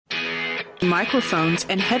Microphones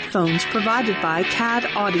and headphones provided by CAD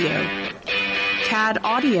Audio. CAD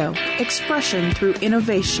Audio, expression through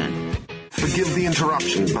innovation. Forgive the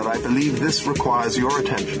interruption, but I believe this requires your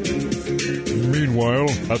attention. Meanwhile,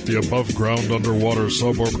 at the above-ground underwater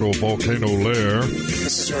suborbital volcano lair...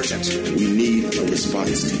 Sergeant, we need a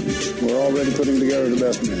response team. We're already putting together the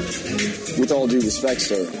best men. With all due respect,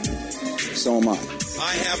 sir, so am I.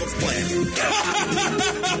 I have a plan.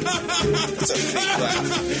 It's a fake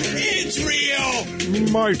laugh. It's real!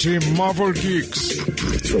 Mighty Marvel Geeks.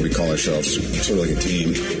 That's what we call ourselves, sort of like a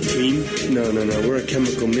team. Team? No. We're a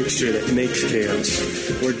chemical mixture that makes chaos.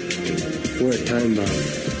 We're a time bomb.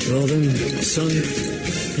 Well then, son,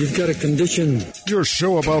 you've got a condition. Your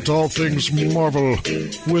show about all things Marvel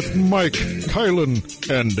with Mike, Kylan,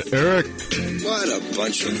 and Eric. What a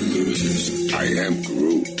bunch of losers. I am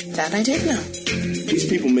Groot. That I did know. These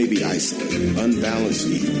people may be isolated, unbalanced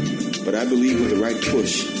even, but I believe with the right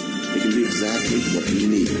push, they can be exactly what we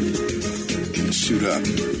need. Suit up.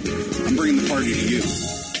 I'm bringing the party to you.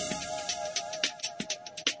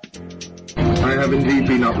 I have indeed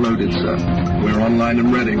been uploaded, sir. We're online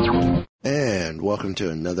and ready. And welcome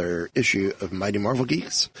to another issue of Mighty Marvel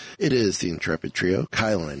Geeks. It is the Intrepid Trio,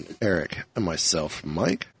 Kylan, Eric, and myself,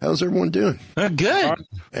 Mike. How's everyone doing? Good.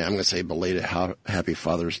 And I'm going to say belated happy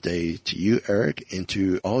Father's Day to you, Eric, and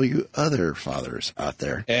to all you other fathers out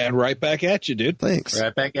there. And right back at you, dude. Thanks.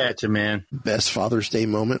 Right back at you, man. Best Father's Day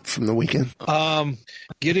moment from the weekend?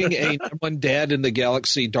 Getting a one dad in the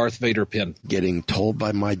galaxy Darth Vader pin. Getting told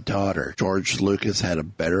by my daughter, George Lucas had a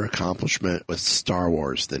better accomplishment with Star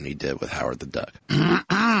Wars than he did with Howard the Duck.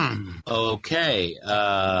 Okay.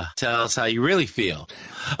 Tell us how you really feel.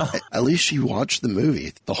 At least she watched the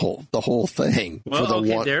movie, the whole thing. Well,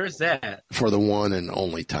 there's that. For the one and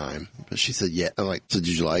only time. But she said, yeah. I'm like, so did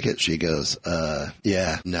you like it? She goes,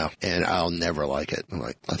 yeah, no. And I'll never like it. I'm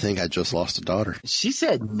like, I think I just lost a daughter. She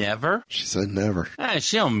said never? She said never.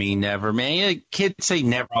 She don't mean never, man. Kids say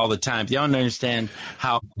never all the time. They don't understand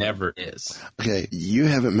how never is. Okay, you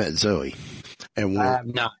haven't met Zoe. And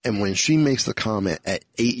when she makes the comment at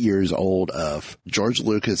 8 years old of George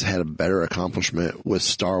Lucas had a better accomplishment with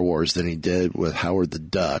Star Wars than he did with Howard the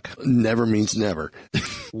Duck, never means never.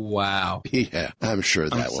 Wow. Yeah, I'm sure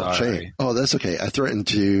that will change. Oh, that's okay. I threatened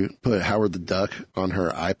to put Howard the Duck on her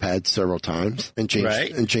iPad several times and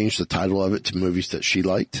change the title of it to movies that she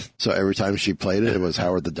liked. So every time she played it, it was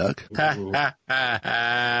Howard the Duck.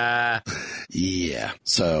 Yeah.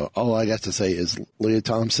 So all I got to say is, Leah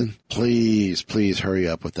Thompson, please hurry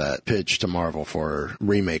up with that pitch to Marvel for a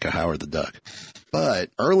remake of Howard the Duck. But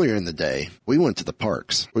earlier in the day, we went to the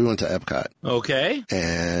parks. We went to Epcot. Okay.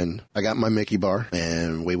 And I got my Mickey bar,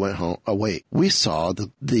 and we went home. Oh, wait. We saw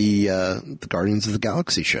the Guardians of the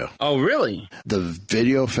Galaxy show. Oh, really? The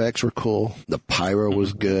video effects were cool. The pyro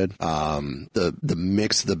was good. The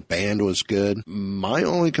mix of the band was good. My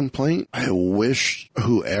only complaint, I wish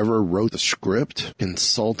whoever wrote the script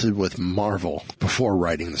consulted with Marvel before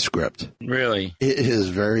writing the script. Really? It is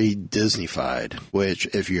very Disney-fied, which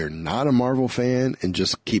if you're not a Marvel fan and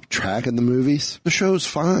just keep track of the movies, the show's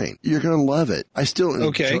fine. You're going to love it. I still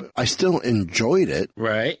enjoyed it.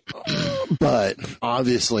 Right. But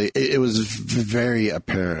obviously it was very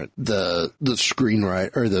apparent the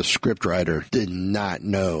screenwriter or the script writer did not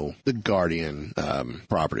know the Guardian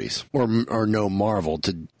properties or know Marvel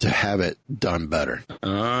to have it done better.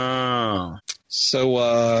 Oh.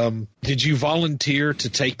 So, did you volunteer to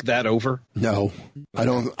take that over? No, I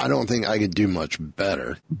don't think I could do much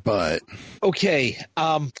better, but. Okay.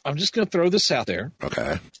 I'm just going to throw this out there.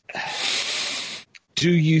 Okay. Do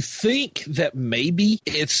you think that maybe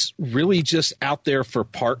it's really just out there for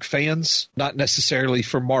park fans, not necessarily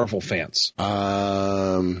for Marvel fans?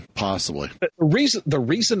 Possibly. The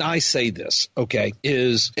reason I say this, okay,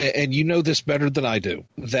 is, and you know this better than I do,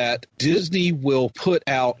 that Disney will put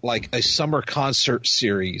out like a summer concert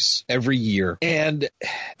series every year. And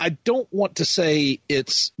I don't want to say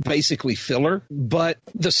it's basically filler, but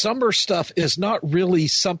the summer stuff is not really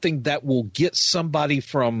something that will get somebody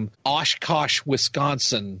from Oshkosh, Wisconsin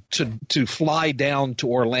to fly down to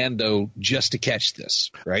Orlando just to catch this,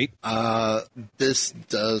 right? This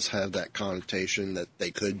does have that connotation that they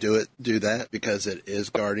could do that because it is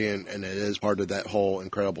Guardian and it is part of that whole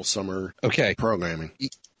incredible summer programming.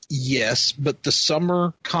 Yes, but the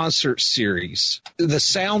summer concert series, the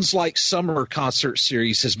Sounds Like Summer concert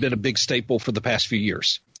series has been a big staple for the past few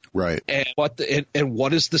years. Right. And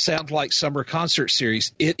what is the Sound Like Summer concert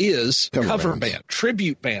series? It is cover band,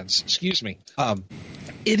 tribute bands, excuse me.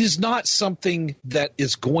 it is not something that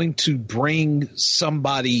is going to bring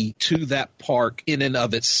somebody to that park in and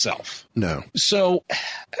of itself. No. So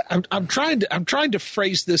I'm trying to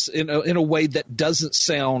phrase this in a way that doesn't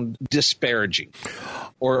sound disparaging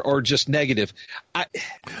or just negative.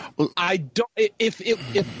 I don't. If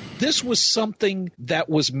this was something that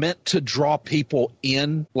was meant to draw people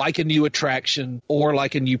in, like a new attraction or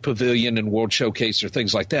like a new pavilion and World Showcase or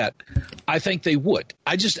things like that, I think they would.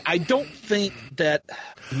 I don't think that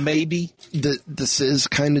maybe this is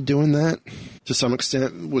kind of doing that to some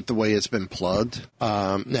extent with the way it's been plugged.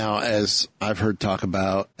 Now, as I've heard talk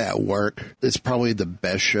about at work, it's probably the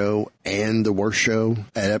best show and the worst show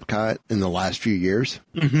at Epcot in the last few years.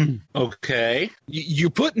 Mm-hmm. Okay. You're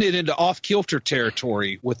putting it into off-kilter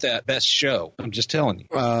territory with that best show. I'm just telling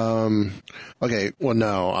you. Okay. Well,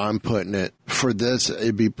 no, I'm putting it for this.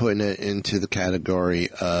 It'd be putting it into the category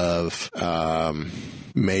of,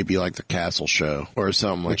 maybe like the Castle Show or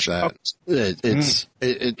something like that.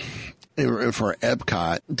 And for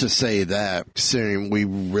Epcot to say that, considering we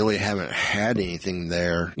really haven't had anything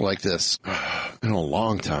there like this in a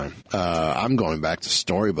long time. I'm going back to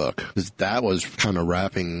Storybook because that was kind of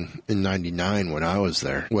wrapping in '99 when I was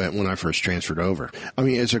there, when I first transferred over. I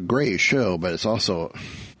mean, it's a great show, but it's also,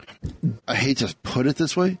 I hate to put it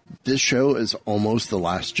this way, this show is almost the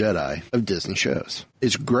Last Jedi of Disney shows.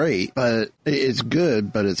 It's great, but it's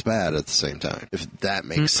good, but it's bad at the same time, if that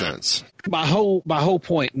makes sense. My whole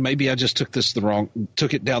point, maybe I just took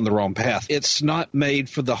it down the wrong path. It's not made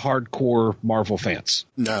for the hardcore Marvel fans.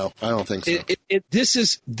 No, I don't think so.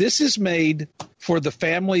 This is made for the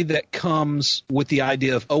family that comes with the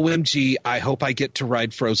idea of, OMG, I hope I get to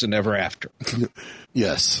ride Frozen Ever After.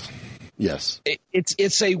 Yes. Yes.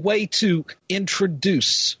 It's a way to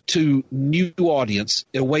introduce to new audience,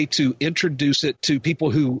 a way to introduce it to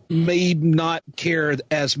people who may not care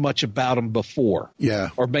as much about them before. Yeah.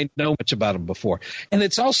 Or may know much about them before. And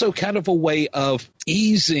it's also kind of a way of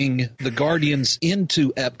easing the Guardians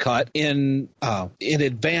into Epcot in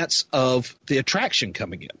advance of the attraction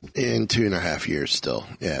coming in. In 2.5 years still.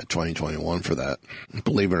 Yeah, 2021 for that.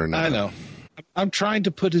 Believe it or not. I know. I'm trying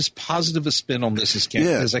to put as positive a spin on this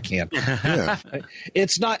as I can. Yeah.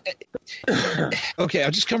 It's not okay.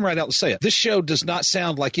 I'll just come right out and say it. This show does not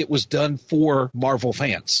sound like it was done for Marvel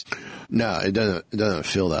fans. No, it doesn't. It doesn't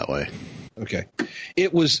feel that way. Okay.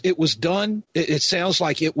 It was done. It sounds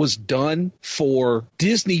like it was done for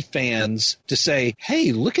Disney fans to say,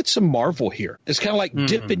 hey, look at some Marvel here. It's kind of like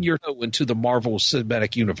dipping your toe into the Marvel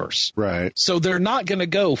Cinematic Universe. Right. So they're not going to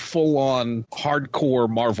go full on hardcore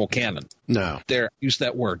Marvel canon. No. Use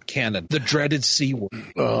that word, canon. The dreaded C word.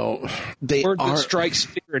 Oh, word that strikes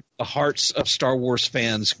fear in the hearts of Star Wars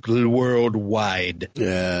fans worldwide.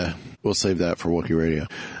 Yeah. We'll save that for Wookiee Radio.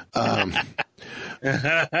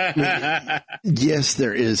 Yes,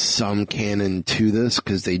 there is some canon to this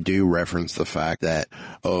because they do reference the fact that,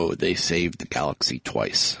 they saved the galaxy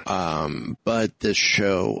twice. But this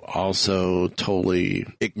show also totally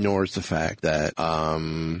ignores the fact that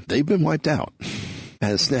they've been wiped out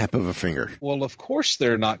at a snap of a finger. Well, of course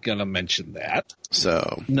they're not going to mention that.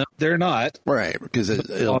 So no, they're not. Right, because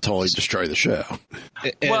it'll totally destroy the show.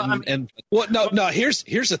 No.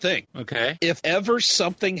 Here's the thing. Okay. If ever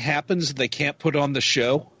something happens they can't put on the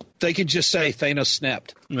show, they could just say Thanos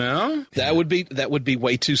snapped. No, that would be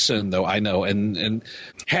way too soon, though. I know, and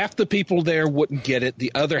half the people there wouldn't get it.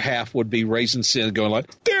 The other half would be raising sin, going like,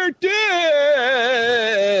 "They're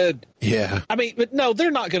dead." Yeah. I mean, but no,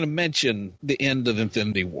 they're not going to mention the end of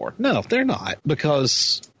Infinity War. No, they're not,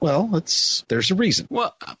 because, well, there's a reason.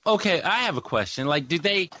 Well, okay, I have a question. Like,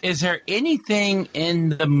 is there anything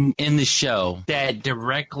in the show that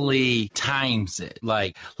directly times it?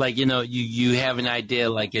 Like, you have an idea,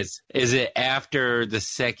 like, is it after the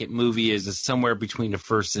second movie? Is it somewhere between the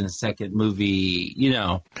first and second movie,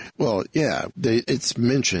 Well, yeah, it's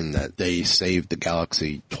mentioned that they saved the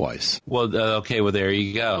galaxy twice. Well, there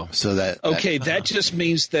you go. So that just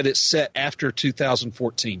means that it's set after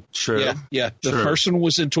 2014. True. Yeah. The first one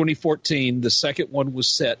was in 2014. The second one was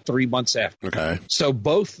set 3 months after. Okay. So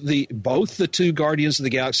both the two Guardians of the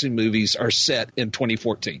Galaxy movies are set in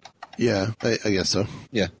 2014. Yeah, I guess so.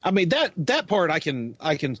 Yeah, I mean that part I can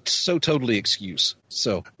so totally excuse.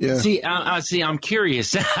 So yeah. See, I'm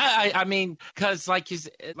curious. I mean, because like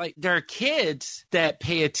there are kids that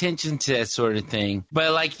pay attention to that sort of thing.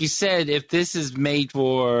 But like you said, if this is made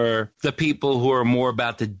for the people who are more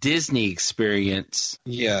about the Disney experience,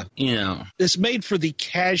 yeah, it's made for the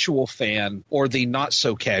casual fan or the not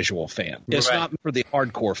so casual fan. It's not for the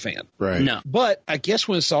hardcore fan. Right. No. But I guess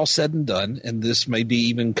when it's all said and done, and this may be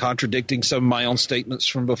even controversial contradicting some of my own statements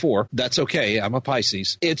from before. That's okay. I'm a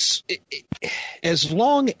Pisces. As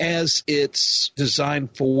long as it's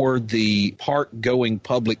designed for the park-going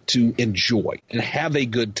public to enjoy and have a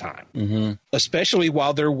good time, especially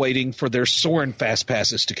while they're waiting for their Soarin' Fast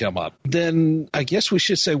Passes to come up, then I guess we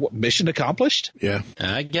should say, what, mission accomplished? Yeah.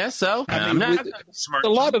 I guess so. I mean,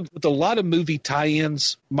 with a lot of movie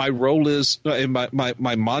tie-ins, my role is,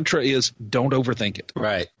 my mantra is, don't overthink it.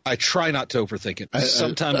 Right. I try not to overthink it.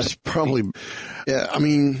 Sometimes that's probably, yeah. I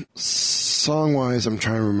mean, song-wise, I'm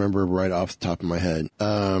trying to remember right off the top of my head.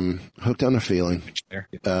 Hooked on a Feeling.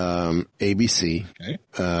 ABC. Okay.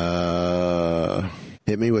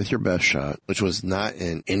 Hit Me With Your Best Shot, which was not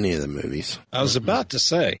in any of the movies. I was about to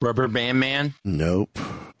say. Rubber Band Man? Nope.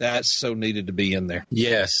 That so needed to be in there.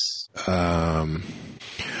 Yes.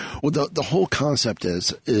 Well, the whole concept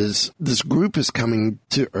is this group is coming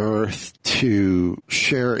to Earth to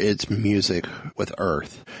share its music with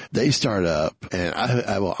Earth. They start up, and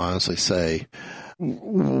I will honestly say,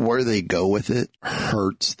 where they go with it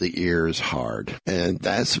hurts the ears hard. And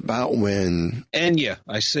that's about when... Enya,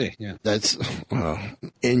 I see, yeah. That's, well,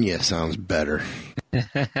 Enya sounds better.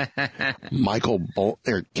 Michael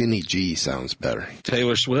or Kenny G sounds better.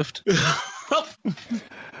 Taylor Swift?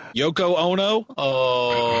 Yoko Ono?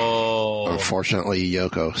 Oh. Unfortunately,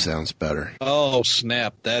 Yoko sounds better. Oh,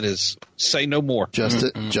 snap. That is... Say no more.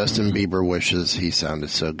 Justin Bieber wishes he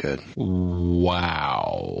sounded so good.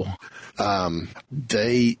 Wow.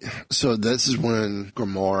 So this is when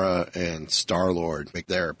Gamora and Star-Lord make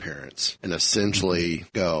their appearance and essentially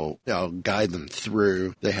guide them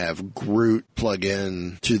through. They have Groot plug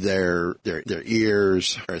in to their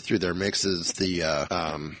ears or through their mixes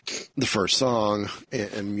the first song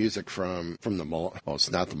and music from the well,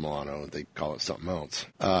 it's not the Milano, they call it something else.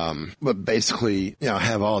 But basically,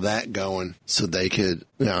 have all that going so they could,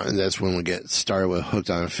 and that's when we get started with Hooked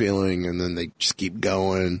on a Feeling, and then they just keep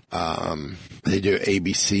going. They do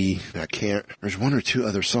ABC. There's one or two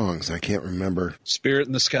other songs. I can't remember. Spirit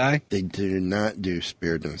in the Sky? They do not do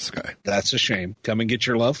Spirit in the Sky. That's a shame. Come and Get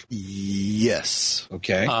Your Love? Yes.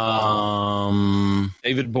 Okay.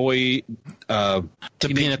 David Bowie. The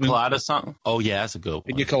Pina Colada song? Oh, yeah, that's a good one.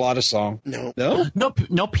 Pina Colada song? No.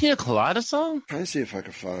 No Pina Colada song? Trying to see if I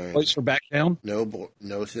can find. Place for Back Down? No.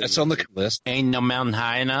 That's on the list. Ain't No Mountain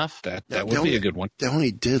High Enough? That would be a good one. They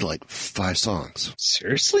only did like 5 songs.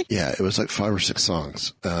 Seriously? Yeah, it was like 5 or 6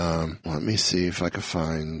 songs. Let me see if I can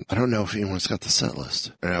find. I don't know if anyone's got the set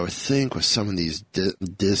list. And I would think with some of these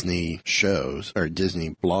Disney shows or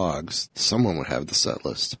Disney blogs, someone would have the set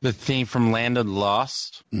list. The theme from Land of the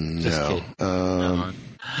Lost? No.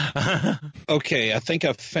 Okay, I think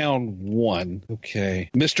I found one. Okay.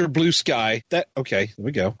 Mr. Blue Sky. Okay, there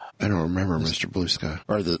we go. I don't remember Mr. Blue Sky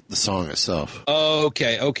or the song itself.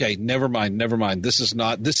 Okay. Never mind. This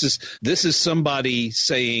is somebody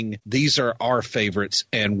saying these are our favorites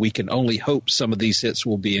and we can only hope some of these hits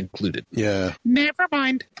will be included. Yeah. Never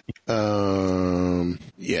mind.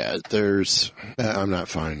 Yeah, I'm not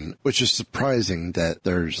finding, which is surprising that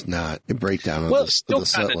there's not a breakdown of the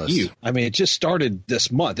set list. New. I mean, it just started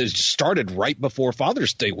this month. It just started right before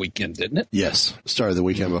Father's Day weekend, didn't it? Yes. Started the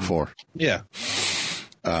weekend before. Yeah.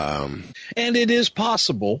 And it is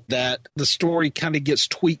possible that the story kind of gets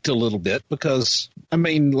tweaked a little bit because, I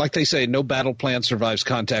mean, like they say, no battle plan survives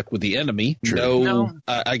contact with the enemy. True.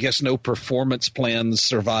 I guess no performance plan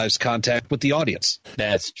survives contact with the audience.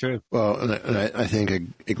 That's true. Well, and I think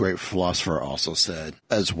a great philosopher also said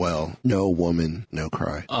as well, no woman, no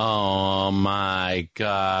cry. Oh, my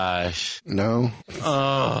gosh. No?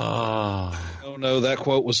 Oh. No, that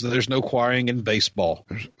quote was, there's no crying in baseball.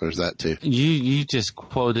 There's that too. You just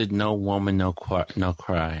quoted no woman, no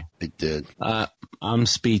cry. I did. I'm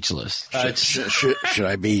speechless. Should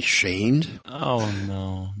I be shamed? Oh,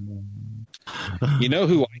 no. You know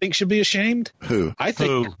who I think should be ashamed? Who? I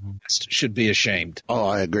think Comcast should be ashamed. Oh,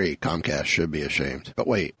 I agree. Comcast should be ashamed. But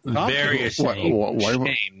wait. Very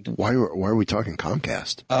ashamed. Why are we talking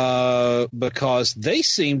Comcast? Because they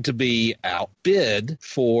seem to be outbid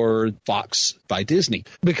for Fox by Disney.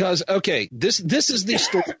 Because, okay, this is the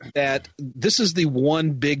story this is the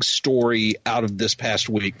one big story out of this past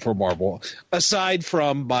week for Marvel. Aside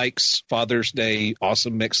from Mike's Father's Day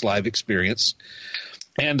Awesome Mix Live experience.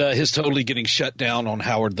 And his totally getting shut down on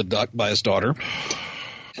Howard the Duck by his daughter.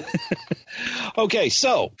 Okay,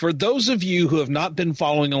 so for those of you who have not been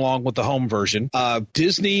following along with the home version,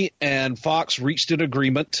 Disney and Fox reached an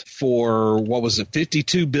agreement for, what was it,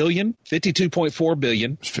 $52.4 billion?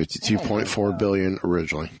 $52.4 billion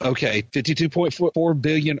originally. Okay, $52.4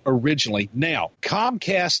 billion originally. Now,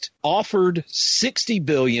 Comcast offered $60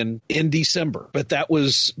 billion in December, but that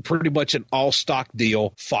was pretty much an all-stock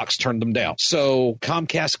deal. Fox turned them down. So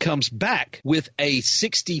Comcast comes back with a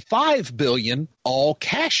 $65 billion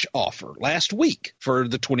all-cash offer last week for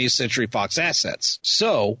the 20th Century Fox assets.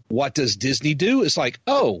 So what does Disney do? It's like,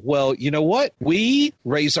 oh, well, you know what? We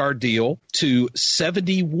raise our deal to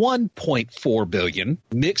 $71.4 billion,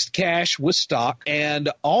 mixed cash with stock, and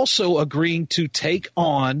also agreeing to take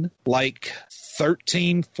on like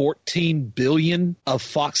 13-14 billion of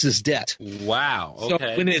Fox's debt. Wow.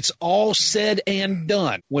 Okay. So when it's all said and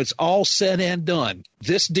done,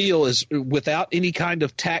 this deal is without any kind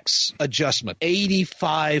of tax adjustment,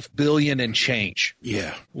 $85 billion and change.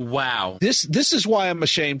 Yeah. Wow. This is why I'm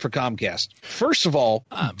ashamed for Comcast. First of all,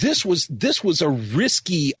 this was a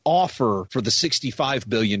risky offer for the $65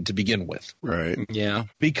 billion to begin with. Right. Yeah.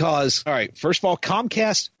 Because, all right, first of all,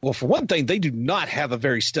 Comcast, well, for one thing, they do not have a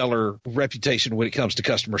very stellar reputation when it comes to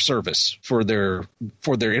customer service for their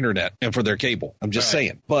internet and for their cable. I'm just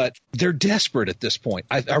saying. But they're desperate at this point.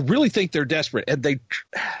 I really think they're desperate, and they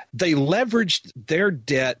leveraged their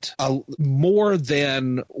debt more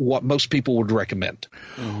than what most people would recommend.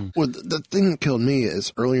 Mm-hmm. Well, the thing that killed me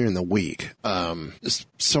is earlier in the week,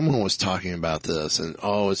 someone was talking about this, and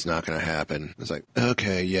it's not going to happen. It's like,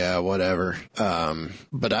 okay, yeah, whatever.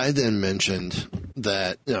 But I then mentioned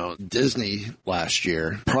that Disney last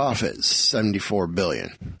year profit $74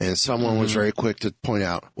 billion, and someone was very quick to point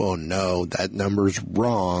out, well, no, that number's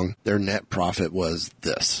wrong. Their net profit was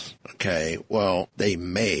this. Okay, well, they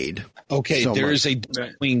made there is a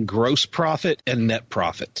difference between gross profit and net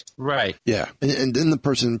profit. Right. Yeah. And then the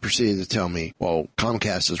person proceeded to tell me, well,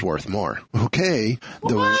 Comcast is worth more. Okay.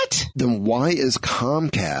 What? Then why is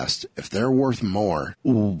Comcast, if they're worth more,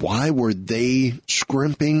 why were they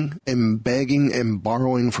scrimping and begging and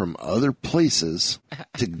borrowing from other places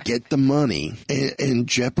to get the money and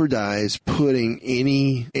jeopardize putting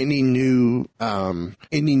any new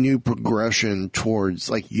progression towards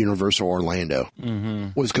like Universal Orlando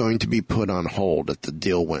was going to be put on hold if the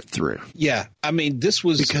deal went through? Yeah. I mean, this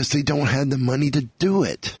was because they don't have the money to do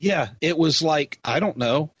it. Yeah. It was like, I don't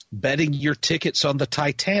know, betting your tickets on the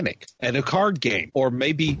Titanic at a card game, or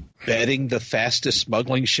maybe betting the fastest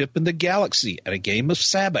smuggling ship in the galaxy at a game of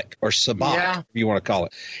Sabak or Sabak, if you want to call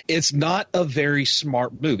it. It's not a very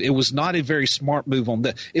smart move. It was not a very smart move on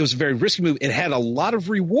that. It was a very risky move. It had a lot of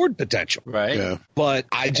reward potential. Right. Yeah. But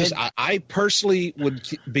I personally would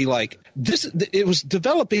be like, it was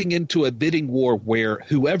developing into a bidding war where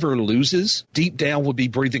whoever loses deep down would be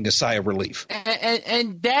breathing a sigh of relief.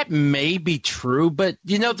 And that may be true, but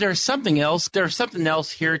there's something else. There's something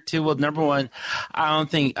else here too. Well, number one, I don't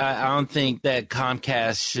think that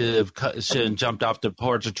Comcast should have jumped off the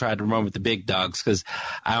porch and tried to run with the big dogs, because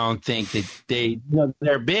I don't think that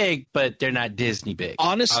they're big, but they're not Disney big.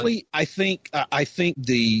 Honestly, I think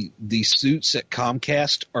the suits at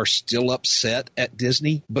Comcast are still upset at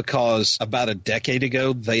Disney because about a decade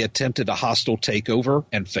ago they attempted a hostile takeover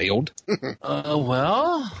and failed.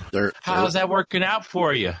 Well, how's that working out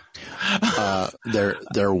for you?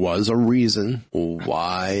 There was a reason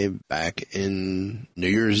why back in New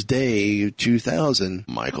Year's Day 2000,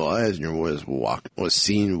 Michael Eisner was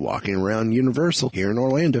seen walking around Universal here in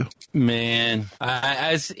Orlando. Man,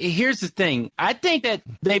 here's the thing. I think that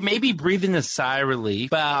they may be breathing a sigh of relief,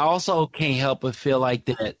 but I also can't help but feel like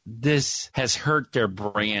that this has hurt their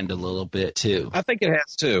brand a little bit too. I think it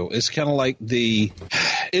has too. It's kind of like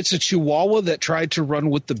it's a Chihuahua that tried to run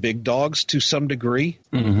with the big dogs to some degree.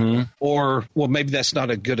 Mm-hmm. Or, well, maybe that's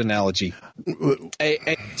not a good analogy.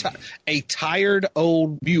 A tired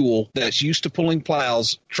old mule that's used to pulling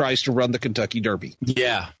plows tries to run the Kentucky Derby.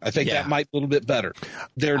 Yeah. I think that might be a little bit better.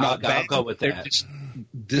 They're not bad. I'll go with that.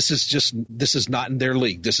 This is not in their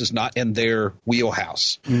league. This is not in their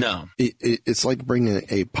wheelhouse. No. It's like bringing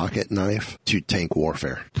a pocket knife to tank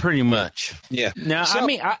warfare. Pretty much. Yeah. Now,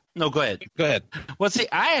 no, go ahead. Go ahead. Well, see,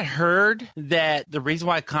 I had heard that the reason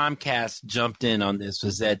why Comcast jumped in on this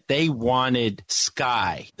was that they wanted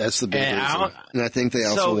Sky. That's the big reason. And I think they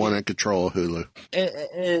also wanted control of Hulu.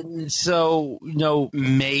 And so,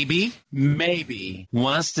 maybe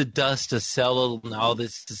once the dust has settled and all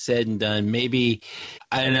this is said and done, maybe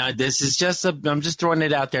this is just I'm just throwing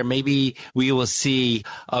it out there. Maybe we will see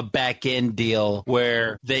a back end deal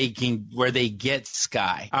where they get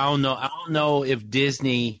Sky. I don't know if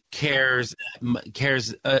Disney cares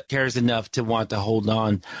enough to want to hold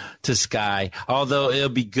on to Sky. Although it'll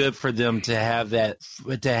be good for them to have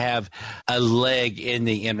a leg in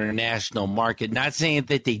the international market. Not saying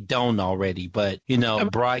that they don't already, but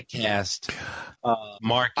broadcast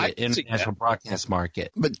market, international broadcast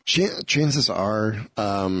market. But chances are,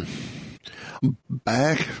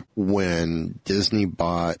 back when Disney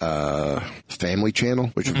bought Family Channel,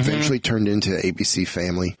 which eventually turned into ABC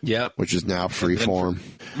Family, which is now Freeform.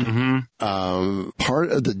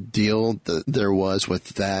 Part of the deal that there was with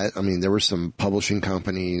that, I mean, there were some publishing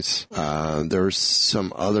companies, there were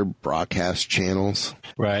some other broadcast channels,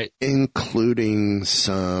 right, including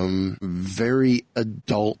some very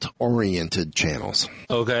adult-oriented channels.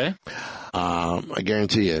 Okay. I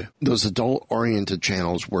guarantee you, those adult-oriented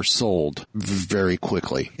channels were sold very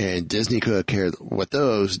quickly. And Disney could have cared with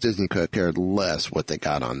those. Disney could have cared less what they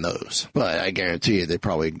got on those. But I guarantee you, they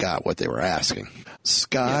probably got what they were asking.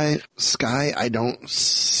 Sky, I don't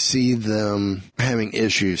see them having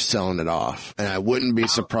issues selling it off. And I wouldn't be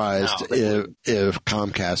surprised if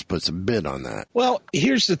Comcast puts a bid on that. Well,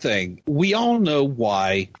 here's the thing. We all know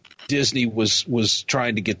why Disney was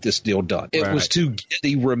trying to get this deal done. It was to get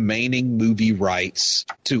the remaining movie rights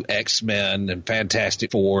to X-Men and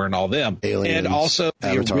Fantastic Four and all them. Aliens, and also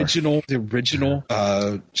the original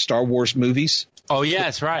Star Wars movies. Oh,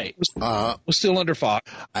 yes, right. Was still under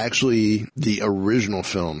Fox. Actually, the original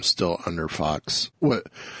film still under Fox. What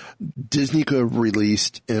Disney could have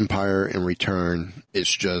released Empire and Return.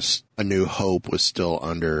 It's just A New Hope was still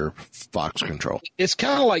under Fox control. It's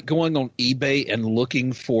kind of like going on eBay and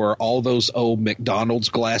looking for all those old McDonald's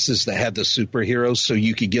glasses that had the superheroes so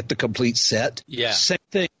you could get the complete set. Yeah. Same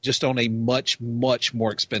thing, just on a much, much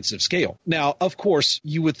more expensive scale. Now, of course,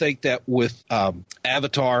 you would think that with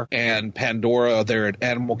Avatar and Pandora there at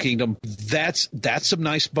Animal Kingdom, that's some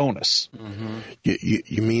nice bonus. Mm-hmm.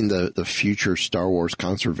 You mean the future Star Wars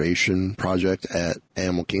conservation project at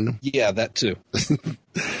Animal Kingdom? Yeah, that too.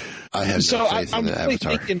 I have no faith in the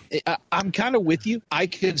Avatar. I'm kind of with you. I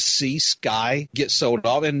could see Sky get sold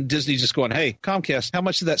off, and Disney just going, "Hey, Comcast, how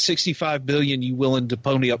much of that $65 billion you willing to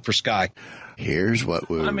pony up for Sky?" Here's what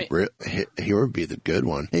here would be the good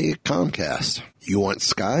one. Hey, Comcast, you want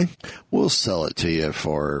Sky? We'll sell it to you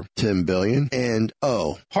for $10 billion. And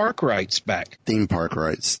park rights back. Theme park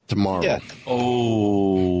rights to Marvel. Yeah.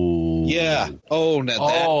 Oh. Yeah. Oh, now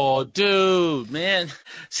that. Oh, dude, man.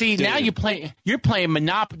 See, now you're playing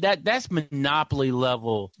Monopoly. That's Monopoly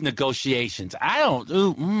level negotiations. I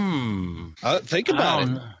don't. Think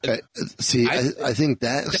about it. See, I think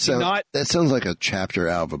that sounds like a chapter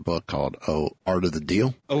out of a book called Art of the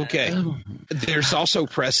Deal. Okay. There's also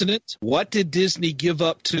precedent. What did Disney give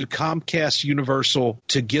up to Comcast Universal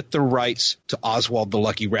to get the rights to Oswald the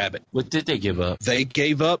Lucky Rabbit? What did they give up? They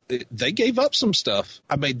gave up some stuff.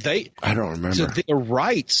 I mean, I don't remember. So the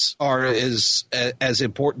rights are as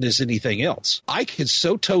important as anything else. I could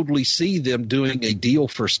so totally see them doing a deal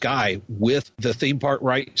for Sky with the theme park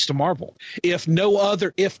rights to Marvel. If no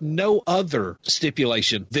other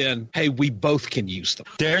stipulation, then hey, we both can use them.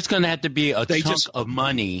 There's going to have to be a chunk of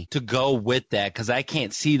money to go with that, because I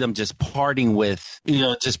can't see them just parting with,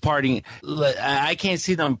 I can't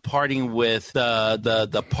see them parting with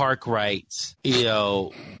the park rights,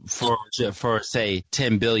 for say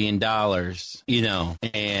 $10 billion,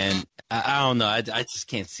 and I don't know. I just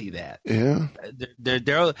can't see that. Yeah. They're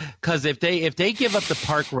because if they give up the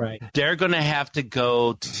park right, they're going to have to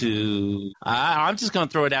go to. I'm just going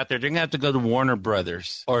to throw it out there. They're going to have to go to Warner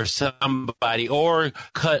Brothers or somebody, or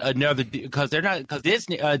cut another, because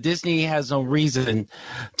Disney has no reason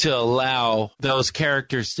to allow those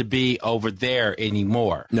characters to be over there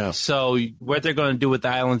anymore. No. So what they're going to do with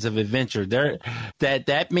Islands of Adventure,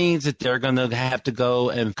 that means that they're going to have to go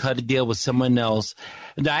and cut a deal with someone else.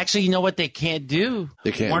 And actually, you know what they can't do?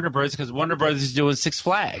 They can't. Warner Brothers, because Warner Brothers is doing Six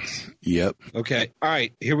Flags. Yep. Okay. All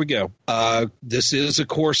right. Here we go. This is, of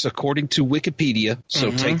course, according to Wikipedia,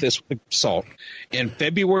 so take this with salt. In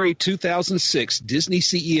February 2006, Disney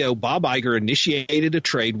CEO Bob Iger initiated a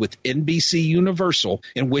trade with NBC Universal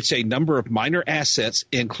in which a number of minor assets,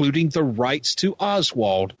 including the rights to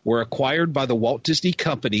Oswald, were acquired by the Walt Disney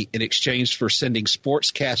Company in exchange for sending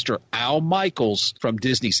sportscaster Al Michaels from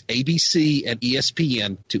Disney's Fox, ABC, and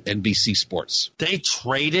ESPN to NBC Sports. They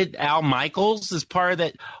traded Al Michaels as part of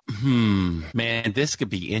that. Man, this could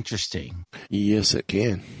be interesting. Yes, it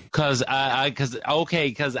can. Because I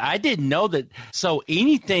didn't know that. So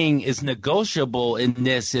anything is negotiable in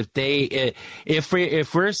this. If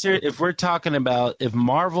we're talking about if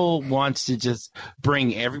Marvel wants to just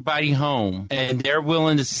bring everybody home and they're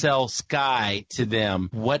willing to sell Sky to them,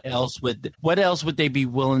 what else would they be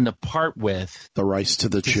willing to part with? The rights to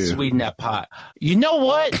the Chew. Sweeten that pot. You know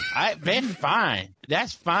what? That's fine.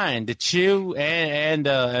 That's fine. The Chew and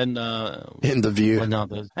the View. And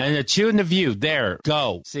the Chew and the View. There.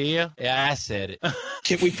 Go. See ya? Yeah, I said it.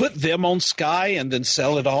 Can we put them on Sky and then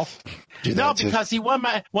sell it off? No, because one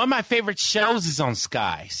of my favorite shows is on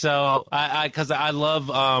Sky. So because I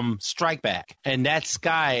love Strike Back, and that's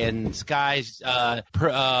Sky, and Sky's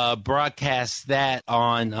broadcasts that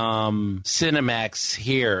on Cinemax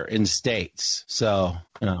here in the States. So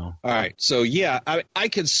all right. So yeah, I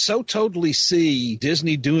can so totally see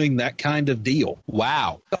Disney doing that kind of deal.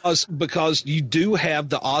 Wow. Because you do have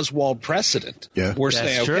the Oswald precedent. Yeah, we're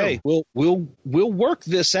saying, okay, we'll work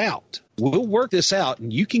this out. We'll work this out,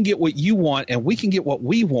 and you can get what you want, and we can get what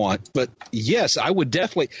we want. But yes, I would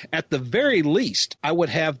definitely, at the very least, I would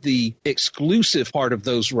have the exclusive part of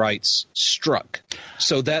those rights struck,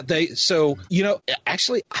 so that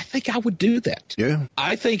actually, I think I would do that. Yeah,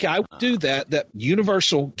 I think I would do that. That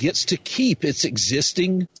Universal gets to keep its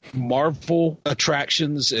existing Marvel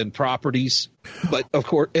attractions and properties. But of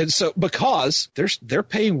course, and so because they're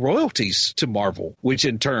paying royalties to Marvel, which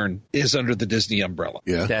in turn is under the Disney umbrella.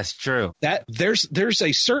 Yeah, that's true. That there's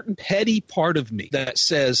a certain petty part of me that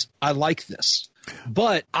says I like this.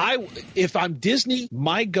 But if I'm Disney,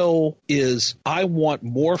 my goal is I want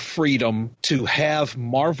more freedom to have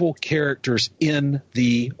Marvel characters in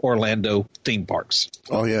the Orlando theme parks.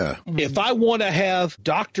 Oh, yeah. If I want to have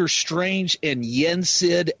Doctor Strange and Yen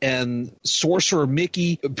Sid and Sorcerer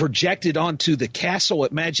Mickey projected onto the castle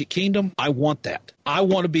at Magic Kingdom, I want that. I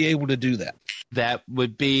want to be able to do that. That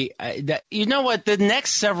would be you know what? The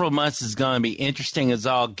next several months is going to be interesting as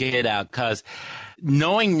all get out, because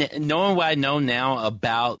knowing what I know now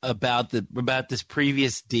about this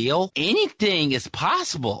previous deal, anything is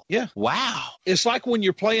possible. Yeah. Wow. It's like when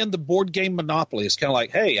you're playing the board game Monopoly. It's kind of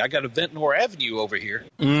like, hey, I got a Ventnor Avenue over here.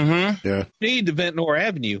 Mm-hmm. Yeah. Need the Ventnor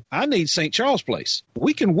Avenue. I need St. Charles Place.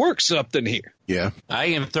 We can work something here. Yeah.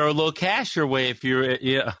 I can throw a little cash your way if you're,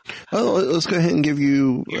 yeah. Oh, let's go ahead and give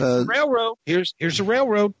you here's a railroad. Here's a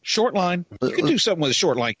railroad, short line. You can do something with a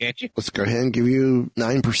short line, can't you? Let's go ahead and give you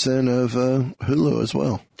 9% of Hulu as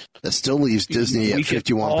well. That still leaves Disney at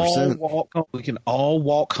 51%. We can all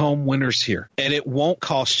walk home winners here, and it won't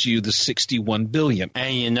cost you the $61 billion.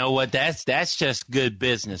 And you know what? That's just good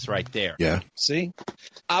business right there. Yeah. See,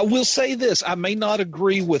 I will say this: I may not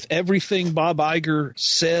agree with everything Bob Iger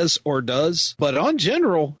says or does, but on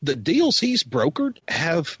general, the deals he's brokered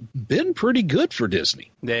have been pretty good for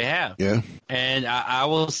Disney. They have. Yeah. And I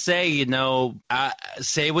will say,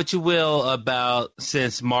 say what you will about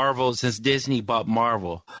since Disney bought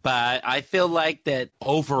Marvel, but I feel like that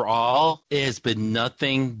overall it has been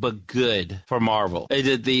nothing but good for Marvel.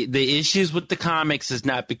 The issues with the comics is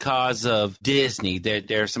not because of Disney.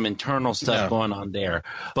 There's some internal stuff going on there,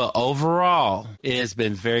 but overall it has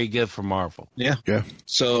been very good for Marvel. Yeah. Yeah.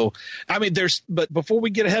 So, I mean, but before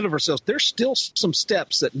we get ahead of ourselves, there's still some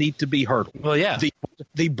steps that need to be hurdled. Well, yeah.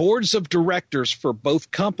 The boards of directors for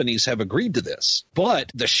both companies have agreed to this,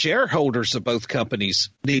 but the shareholders of both companies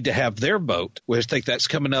need to have their vote. I think that's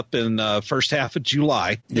coming up in first half of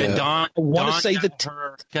July. Yeah, Dawn. I want to say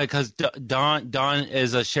because Dawn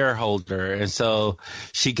is a shareholder, and so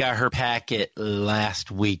she got her packet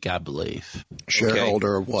last week, I believe.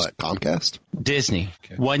 Shareholder of what? Comcast? Disney.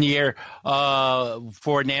 Okay. 1 year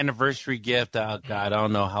for an anniversary gift. Oh God, I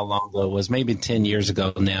don't know how long ago it was. Maybe 10 years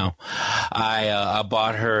ago now. I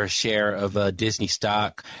bought her a share of Disney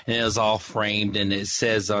stock, and it was all framed, and it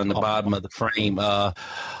says on the bottom of the frame, from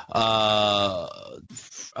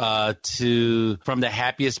the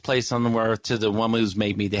happiest place on the earth to the one who's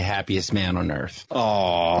made me the happiest man on earth.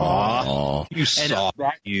 Aww. You saw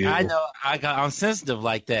you. I know. I'm sensitive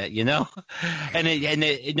like that, and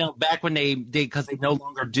back when they because they no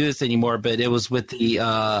longer do this anymore, but it was with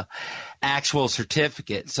the actual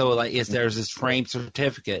certificate. So like, there's this framed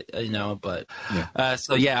certificate, but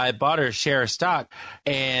so yeah, I bought her a share of stock,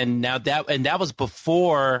 and that was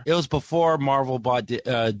before Marvel bought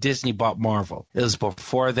Disney bought Marvel. It was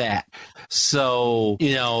before that. So,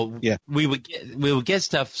 we would get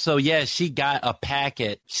stuff. So yeah, she got a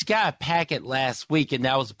packet. She got a packet last week, and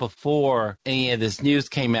that was before any of this news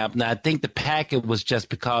came out. And I think the packet was just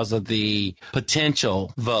because of the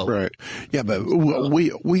potential vote. Right. Yeah, but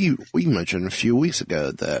we mentioned a few weeks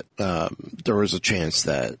ago that there was a chance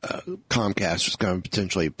that Comcast was going to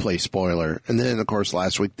potentially play spoiler, and then of course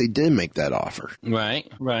last week they did make that offer.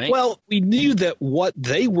 Right. Well, we knew that what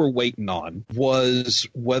they were waiting on was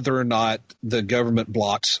whether or not the government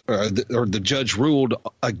blocked or the judge ruled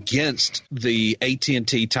against the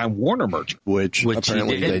AT&T Time Warner merger, which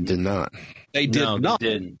apparently they did not. They did not. They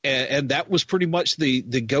didn't. And that was pretty much the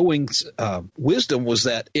going wisdom, was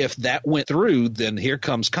that if that went through, then here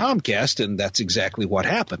comes Comcast, and that's exactly what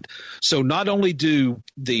happened. So not only do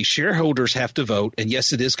the shareholders have to vote, and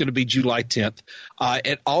yes, it is going to be July 10th,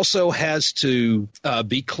 it also has to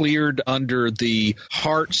be cleared under the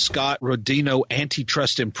Hart-Scott-Rodino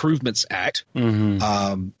Antitrust Improvements Act.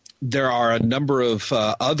 Mm-hmm. There are a number of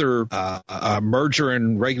other merger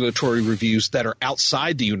and regulatory reviews that are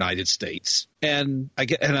outside the United States. And I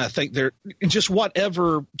think they're just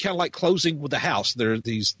whatever, kind of like closing with the house. There are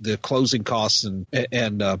the closing costs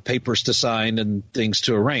and papers to sign and things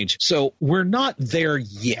to arrange. So we're not there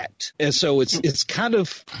yet. And so it's kind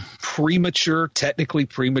of technically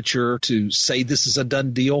premature to say this is a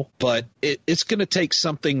done deal, but it's going to take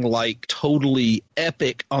something like totally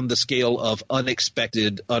epic on the scale of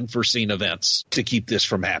unexpected, unforeseen events to keep this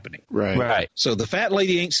from happening. Right. So the fat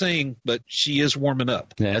lady ain't saying, but she is warming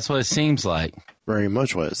up. Yeah, that's what it seems like. Very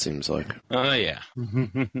much what it seems like. Oh, yeah.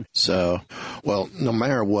 So, well, no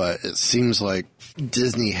matter what, it seems like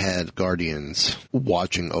Disney had Guardians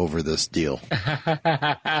watching over this deal. There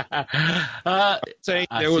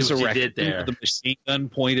was a record. The machine gun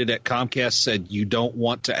pointed at Comcast said, "You don't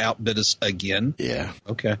want to outbid us again." Yeah.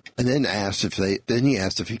 Okay. And then he asked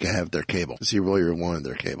if he could have their cable. Because he really wanted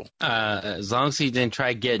their cable. As long as he didn't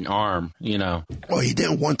try getting ARM, Well, he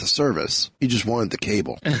didn't want the service. He just wanted the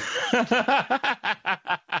cable.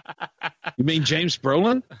 You mean James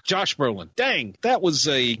Brolin? Josh Brolin. Dang, that was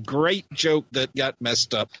a great joke that got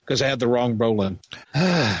messed up because I had the wrong Brolin.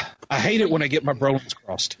 I hate it when I get my Brolins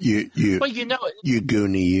crossed. You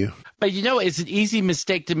goonie you. But it's an easy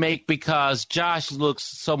mistake to make because Josh looks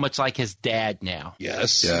so much like his dad now.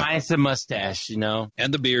 Yes. Yeah. Minus the mustache, And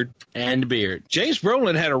the beard. James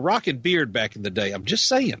Brolin had a rockin' beard back in the day. I'm just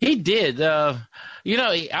saying. He did. I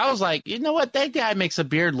was like, you know what? That guy makes a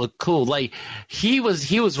beard look cool. Like, he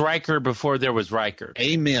was Riker before there was Riker.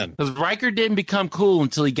 Amen. Because Riker didn't become cool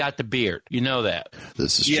until he got the beard. You know that.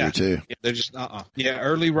 This is true, too. Yeah, they're just, Yeah,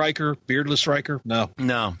 early Riker, beardless Riker, no.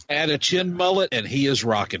 Add a chin mullet, and he is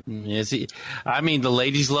rocking. Yes, the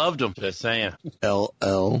ladies loved him. Just saying.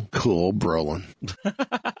 LL Cool Brolin.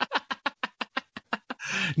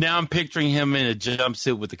 Now I'm picturing him in a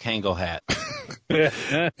jumpsuit with a Kangol hat.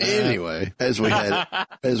 Anyway, as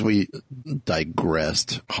we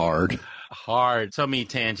digressed hard. So many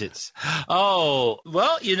tangents. Oh,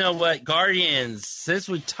 well, you know what? Guardians. Since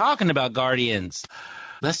we're talking about Guardians,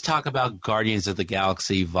 let's talk about Guardians of the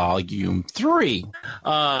Galaxy Volume 3.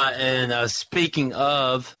 Speaking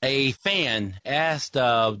of, a fan asked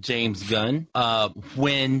James Gunn,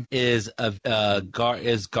 when is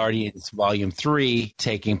Guardians Volume 3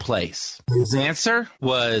 taking place? His answer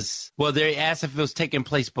was, they asked if it was taking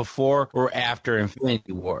place before or after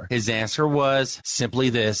Infinity War. His answer was simply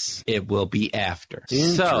this: it will be after.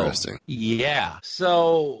 Interesting.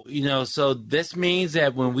 So this means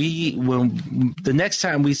that when the next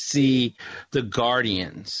time we see the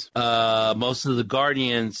Guardians, most of the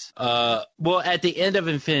Guardians, at the end of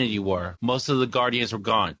Infinity War, most of the Guardians were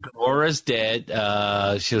gone. Gamora's dead.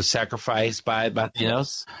 She was sacrificed by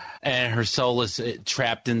Thanos, and her soul is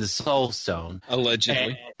trapped in the Soul Stone.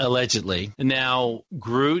 Allegedly. Now,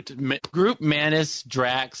 Groot, Mantis,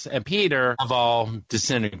 Drax, and Peter have all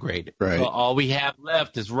disintegrated. Right. So all we have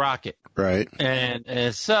left is Rocket. Right.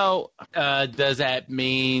 And so does that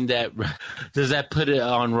mean that put it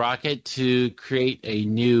on Rocket to create a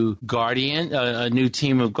new Guardian, a new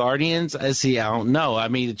team of Guardians? I don't know. I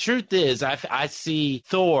mean, the truth is, I see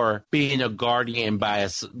Thor being a Guardian by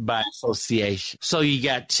association. So you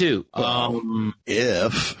got two.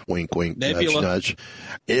 If, wink, wink, nudge, nudge,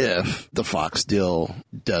 if the Fox deal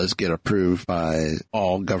does get approved by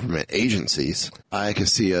all government agencies, I can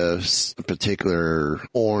see a particular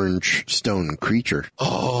orange stone creature.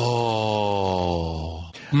 Oh.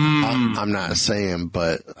 I'm not saying,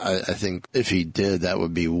 but I think if he did, that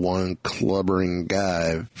would be one clubbering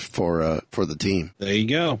guy for the team. There you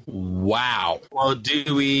go. Wow. Well,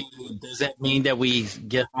 does that mean that we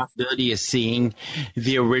get the possibility of seeing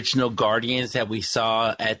the original Guardians that we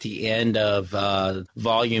saw at the end of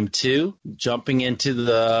Volume 2 jumping into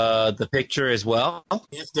the picture as well?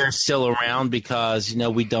 If they're still around, because,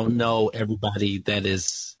 we don't know everybody that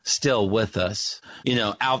is still with us,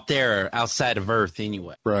 out there, outside of Earth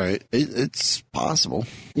anyway. Right. It's possible.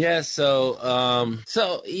 Yeah. So now,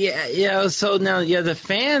 the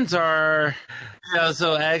fans are,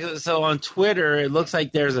 so on Twitter, it looks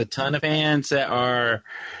like there's a ton of fans that are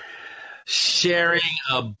sharing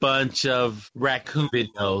a bunch of raccoon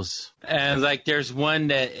videos. And there's one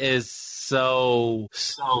that is so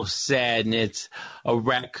sad, and it's a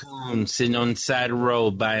raccoon sitting on the side of the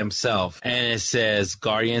road by himself, and it says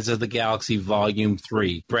Guardians of the Galaxy Volume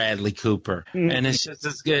 3, Bradley Cooper. And it's just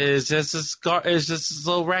this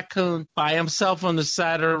little raccoon by himself on the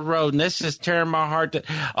side of the road, and that's just tearing my heart.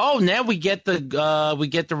 Now we get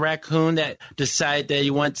the raccoon that decided that he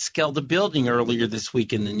wanted to scale the building earlier this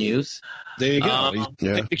week in the news. There you go.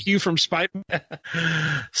 Thank you from Spider-Man.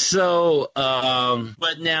 So,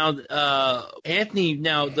 but now, Anthony,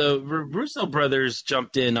 the Russo brothers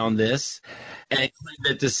jumped in on this and claimed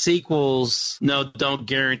that the sequels don't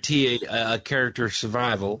guarantee a character's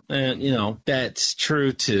survival. And, that's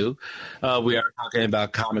true too. We are talking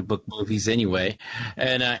about comic book movies anyway.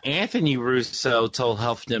 And Anthony Russo told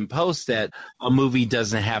Huffington Post that a movie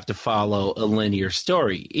doesn't have to follow a linear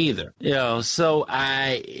story either. So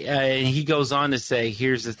he goes on to say,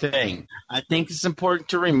 here's the thing. I think it's important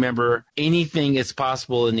to remember anything is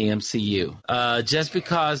possible in the MCU. Just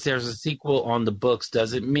because there's a sequel on the books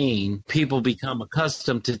doesn't mean people become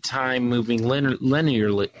accustomed to time moving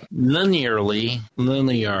linearly,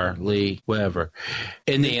 whatever,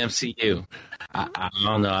 in the MCU. I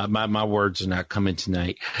don't know. My words are not coming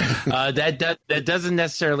tonight. That doesn't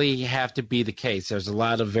necessarily have to be the case. There's a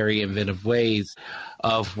lot of very inventive ways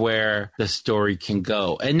of where the story can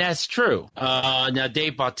go, and that's true. Now,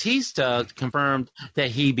 Dave Bautista confirmed that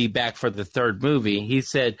he'd be back for the third movie. He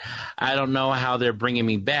said, "I don't know how they're bringing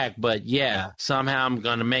me back, but yeah, somehow I'm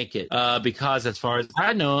going to make it. Because as far as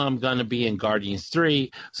I know, I'm going to be in Guardians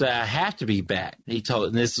 3, so I have to be back."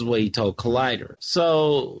 And this is what he told Collider.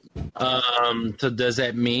 So does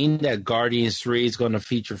that mean that Guardians 3 is going to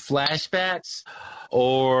feature flashbacks?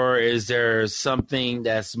 Or is there something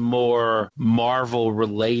that's more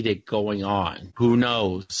Marvel-related going on? Who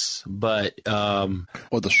knows? But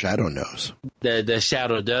the Shadow knows. The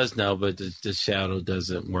Shadow does know, but the Shadow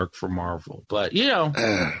doesn't work for Marvel. But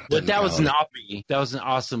but that was an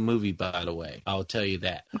awesome movie, by the way. I'll tell you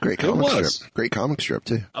that. Great comic strip. Great comic strip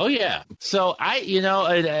too. Oh yeah. So I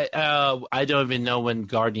don't even know when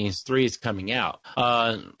Guardians 3 is coming out.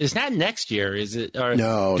 It's not next year, is it? Or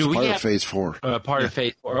no, it's part of Phase 4. Part of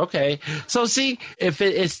Phase 4. Okay. So see, if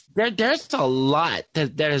there's a lot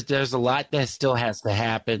there's a lot that still has to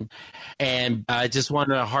happen, and I just want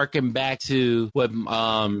to harken back to what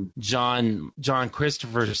John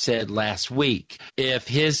Christopher said last week. If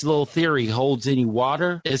his little theory holds any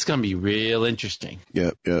water, it's going to be real interesting.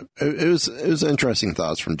 Yep. It was interesting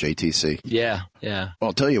thoughts from JTC. Yeah. Well,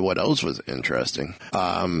 I'll tell you what else was interesting.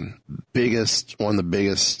 One of the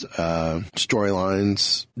biggest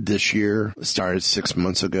storylines this year started 6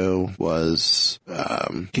 months ago was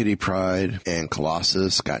Kitty Pryde and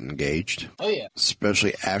Colossus got engaged. Oh yeah.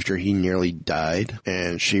 Especially after he nearly died,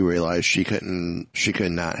 and she realized she could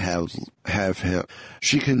not have him.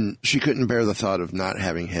 She couldn't bear the thought of not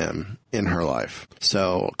having him in her life.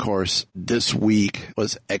 So, of course, this week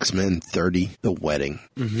was X-Men 30, The Wedding.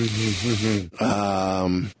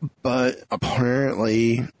 But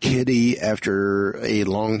apparently Kitty, after a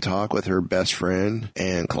long talk with her best friend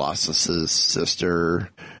and Colossus's sister,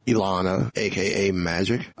 Ilana, aka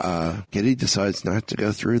Magic, Kitty decides not to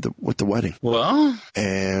go through with the wedding. Well,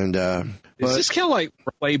 and is this kind of like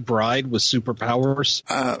Runaway Bride with superpowers?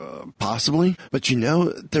 Possibly, but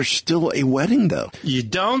there's still a wedding though. You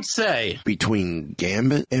don't say. Between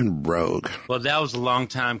Gambit and Rogue. Well, that was a long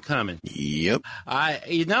time coming. Yep.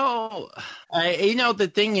 The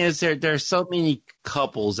thing is, there's so many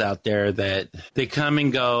couples out there that they come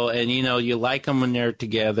and go, and you like them when they're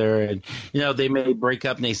together, and they may break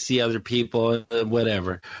up and they see other people and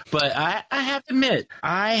whatever. But I have to admit,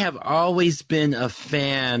 I have always been a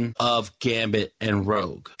fan of Gambit and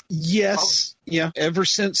Rogue. Yes. Yeah. Ever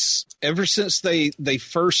since they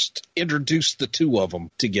first introduced the two of them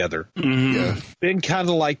together, been kind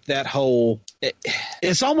of like that whole.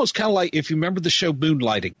 It's almost kind of like if you remember the show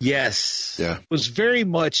Moonlighting. Yes. Yeah. It was very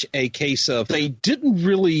much a case of they didn't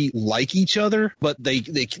really like each other, but they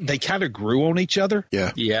kind of grew on each other.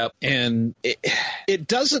 Yeah. Yep. And it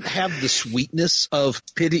doesn't have the sweetness of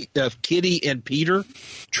Kitty and Peter.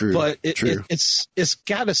 True. But True. it's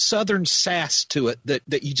got a southern sass to it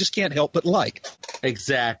that you just can't help but like.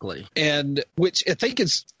 Exactly. And which I think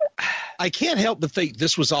is. I can't help but think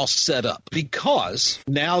this was all set up because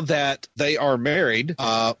now that they are married,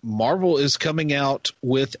 Marvel is coming out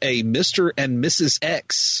with a Mr. and Mrs.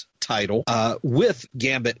 X title with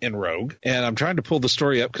Gambit and Rogue. And I'm trying to pull the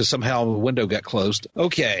story up because somehow the window got closed.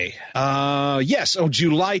 Okay. Yes, on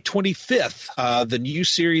July 25th, the new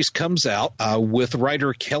series comes out with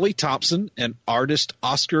writer Kelly Thompson and artist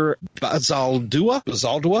Oscar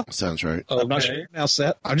Bazaldua. Sounds right. I'm not sure how to pronounce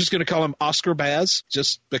that. I'm just going to call him Oscar Baz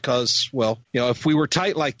just because, well, if we were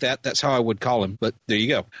tight like that, that's how I would call him. But there you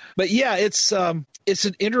go. But yeah, it's a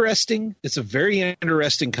very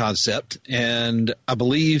interesting concept. And I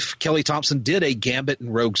believe Kelly Thompson did a Gambit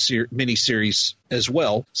and Rogue miniseries as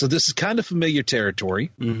well. So this is kind of familiar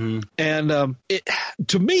territory. Mm-hmm. And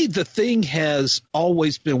to me, the thing has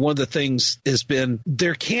always been one of the things has been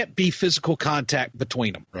there can't be physical contact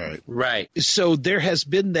between them. Right. So there has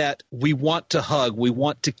been that we want to hug, we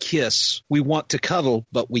want to kiss, we want to cuddle,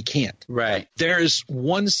 but we can't. Right. There's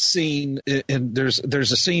one scene, and there's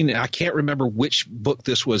a scene, I can't remember which book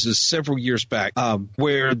this was, is several years back,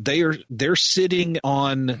 where they're sitting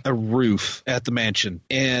on a roof at the mansion,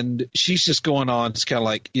 and she's just going on. It's kind of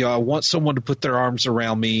like, I want someone to put their arms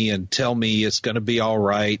around me and tell me it's going to be all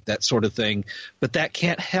right, that sort of thing. But that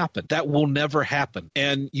can't happen. That will never happen.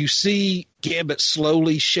 And you see Gambit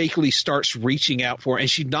slowly, shakily starts reaching out for her, and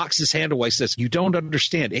she knocks his hand away, says, "You don't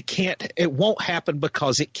understand. It won't happen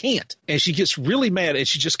because it can't." And she gets really mad, and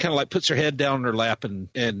she just kind of like puts her head down in her lap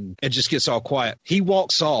and just gets all quiet. He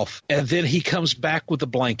walks off, and then he comes back with a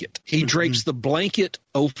blanket. He drapes the blanket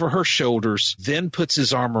over her shoulders, then puts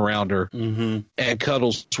his arm around her and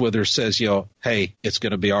cuddles with her, says, "Hey, it's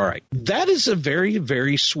going to be all right." That is a very,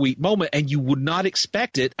 very sweet moment, and you would not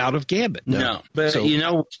expect it out of Gambit. No. But,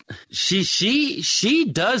 she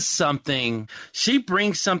does something. She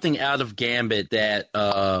brings something out of Gambit that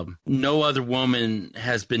no other woman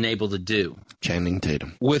has been able to do. Channing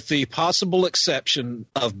Tatum. With the possible exception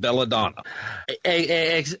of Belladonna.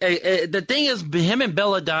 The thing is, him and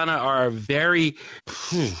Belladonna are very...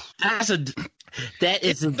 That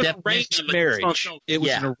is an arranged marriage. It was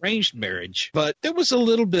an arranged marriage, but there was a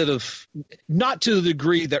little bit of, not to the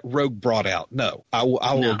degree that Rogue brought out. No, I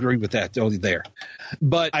will agree with that only there.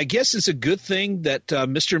 But I guess it's a good thing that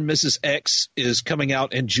Mr. and Mrs. X is coming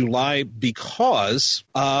out in July because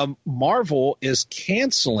Marvel is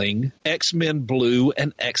canceling X-Men Blue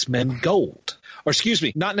and X-Men Gold. Or excuse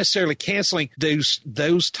me, not necessarily canceling.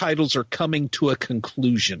 Those titles are coming to a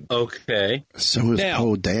conclusion. Okay. So is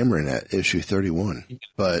Poe Dameron at issue 31.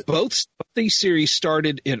 But both these series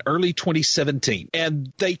started in early 2017,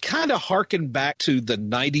 and they kind of harken back to the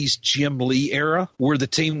 90s Jim Lee era, where the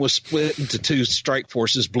team was split into two strike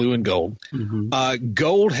forces, Blue and Gold. Mm-hmm.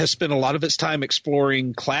 Gold has spent a lot of its time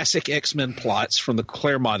exploring classic X-Men plots from the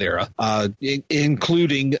Claremont era,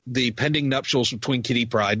 including the pending nuptials between Kitty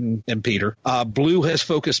Pryde and Peter. Blue has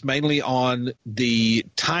focused mainly on the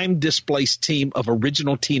time-displaced team of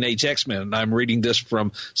original Teenage X-Men, and I'm reading this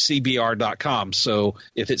from CBR.com, so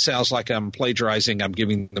if it sounds like I'm plagiarizing, I'm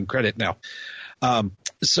giving them credit now.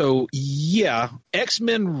 So, yeah,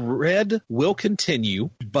 X-Men Red will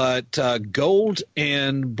continue, but Gold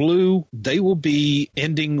and Blue, they will be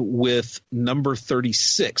ending with number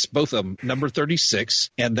 36, both of them, number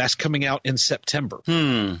 36, and that's coming out in September.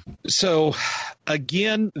 So,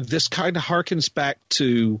 again, this kind of harkens back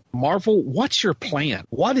to Marvel. What's your plan?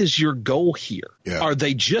 What is your goal here? Yeah. Are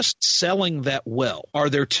they just selling that well? Are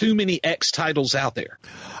there too many X titles out there?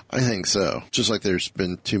 I think so. Just like there's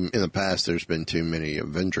been in the past, there's been too many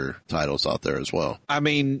Avenger titles out there as well. I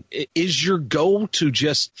mean, is your goal to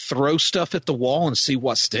just throw stuff at the wall and see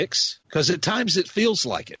what sticks? Because at times it feels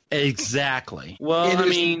like it. Exactly. Well,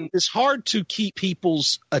 it's hard to keep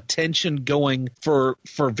people's attention going for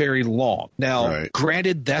very long. Now,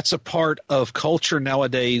 Granted, that's a part of culture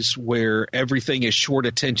nowadays where everything is short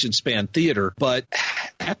attention span theater, but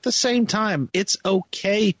at the same time, it's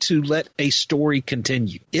okay to let a story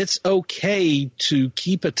continue. It's okay to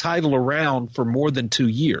keep a title around for more than 2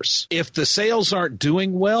 years. If the sales aren't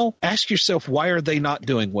doing well, ask yourself, why are they not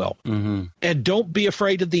doing well? Mm-hmm. And don't be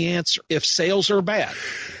afraid of the answer. if sales are bad,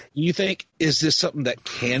 you think, is this something that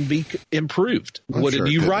can be improved? Would a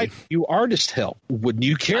new new artist help? Would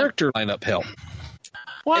new character lineup help?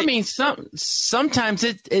 Well, I mean, sometimes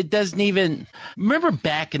it doesn't even. Remember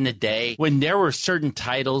back in the day when there were certain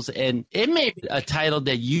titles, and it may be a title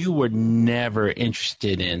that you were never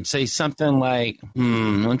interested in. Say something like,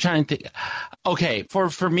 I'm trying to think. Okay,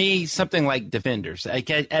 for me, something like Defenders.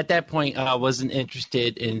 Like at that point, I wasn't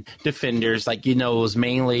interested in Defenders. Like, it was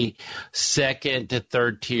mainly second to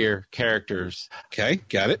third tier characters. Okay,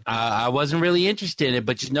 got it. I wasn't really interested in it,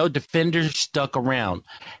 but Defenders stuck around.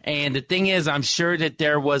 And the thing is, I'm sure that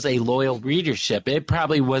there was a loyal readership. It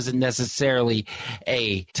probably wasn't necessarily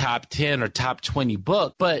a top 10 or top 20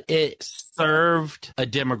 book, but it served a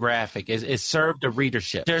demographic. It served a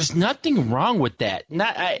readership. There's nothing wrong with that.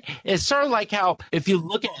 It's sort of like how if you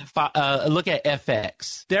look at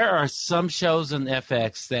FX, there are some shows on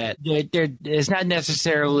FX that it's not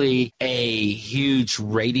necessarily a huge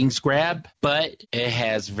ratings grab, but it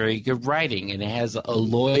has very good writing and it has a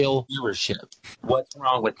loyal viewership. What's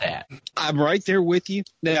wrong with that? I'm right there with you.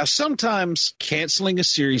 Now, sometimes canceling a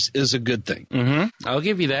series is a good thing. Mm-hmm. I'll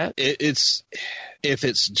give you that. If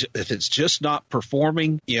it's just not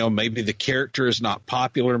performing, maybe the character is not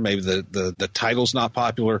popular, maybe the title's not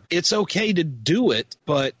popular, it's okay to do it,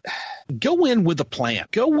 but go in with a plan.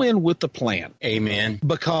 Go in with the plan. Amen.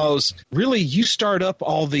 Because really, you start up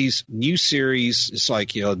all these new series. It's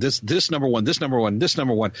like, this number one, this number one, this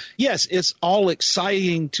number one. Yes, it's all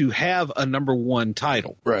exciting to have a number one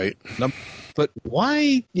title. Right. But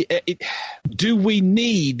why do we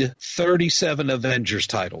need 37 Avengers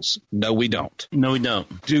titles? No, we don't. No, we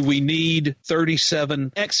don't. Do we need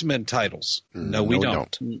 37 X-Men titles? No, we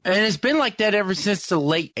don't. And it's been like that ever since the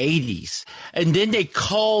late 80s. And then they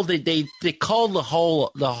called it, they called the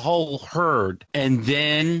whole herd, and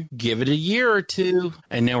then give it a year or two,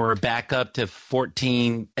 and then we're back up to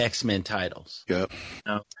 14 X-Men titles. Yep.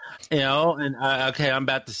 Okay, I'm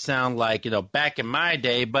about to sound like, back in my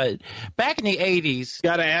day, but back in the 80s.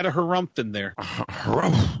 Got to add a harumph in there.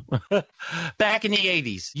 Back in the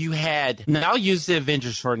 80s, you had, now I'll use the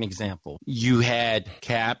Avengers for an example. You had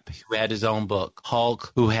Cap, who had his own book.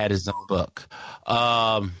 Hulk, who had his own book.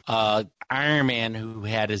 Iron Man, who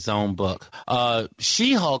had his own book.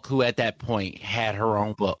 She-Hulk, who at that point had her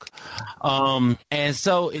own book. And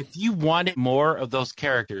so if you wanted more of those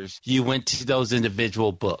characters, you went to those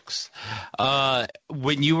individual books.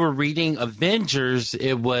 When you were reading Avengers,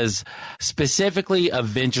 it was specifically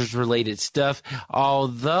Avengers-related stuff,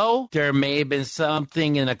 although there may have been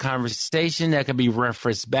something in a conversation that could be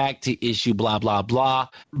referenced back to issue blah, blah, blah,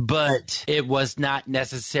 but it was not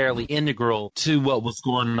necessarily integral to what was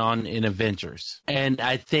going on in Avengers. And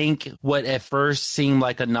I think what at first seemed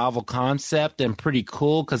like a novel concept and pretty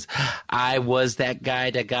cool, because I was that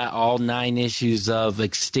guy that got all 9 issues of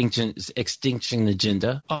Extinction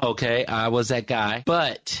Agenda. Okay, I was that guy.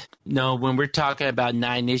 But no, when we're talking about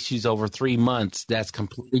 9 issues over 3 months, that's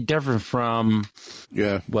completely different from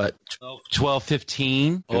 12,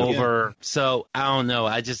 15 over. Yeah. So I don't know.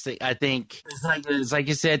 I think it's like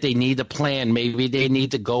you said, they need a plan. Maybe they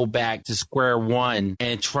need to go back to square one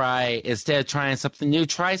and try, instead of trying something new,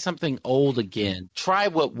 try something old again. Try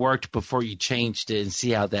what worked before you changed it and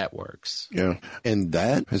see how that works. Yeah. And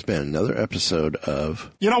that has been another episode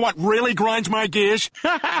of... You know what really grinds my gears?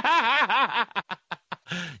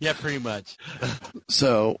 Yeah, pretty much.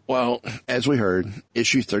 So, well, as we heard,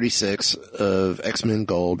 issue 36 of X-Men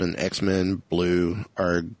Gold and X-Men Blue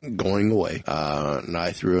are going away. And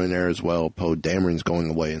I threw in there as well, Poe Dameron's going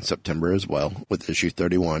away in September as well with issue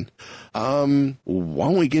 31. Why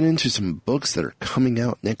don't we get into some books that are coming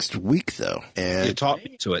out next week, though? And you talk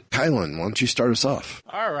me to it. Kylan, why don't you start us off?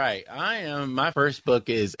 All right. My first book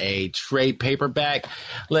is a trade paperback.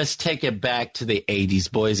 Let's take it back to the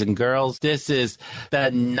 80s, boys and girls. This is the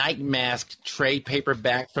Night Mask trade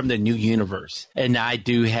paperback from the New Universe. And I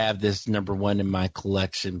do have this number 1 in my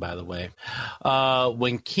collection, by the way.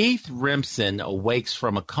 When Keith Remsen awakes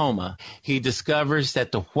from a coma, he discovers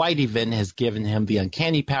that the White Event has given him the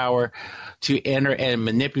uncanny power to enter and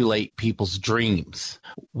manipulate people's dreams.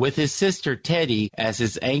 With his sister Teddy as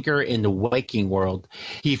his anchor in the waking world,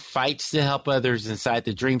 he fights to help others inside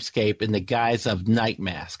the dreamscape in the guise of Night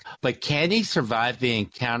Mask. But can he survive the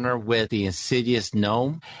encounter with the insidious gnome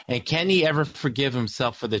gnome? And can he ever forgive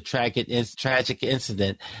himself for the tragic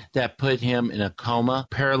incident that put him in a coma,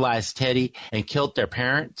 paralyzed Teddy, and killed their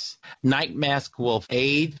parents? Night Mask will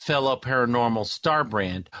aid fellow paranormal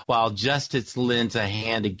Starbrand, while Justice lends a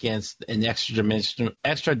hand against an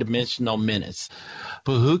extra-dimensional menace.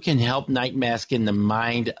 But who can help Night Mask in the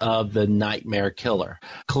mind of the Nightmare Killer?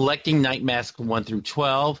 Collecting Night Mask 1 through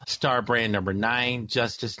 12, Starbrand number 9,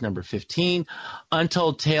 Justice number 15,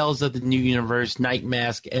 Untold Tales of the New Universe, Night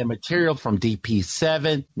Mask, and material from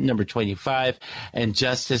DP7 number 25, and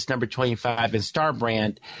Justice number 25, and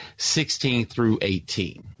Starbrand 16 through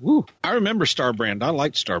 18. Woo. I remember Starbrand. I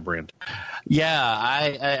liked Starbrand. Yeah,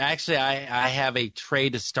 I have a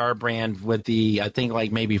trade of Starbrand with I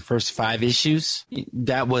think maybe first 5 issues.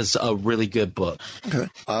 That was a really good book. Okay.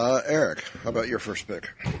 Eric, how about your first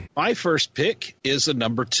pick? My first pick is a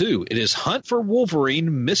number 2. It is Hunt for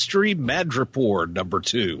Wolverine Mystery Madripoor, number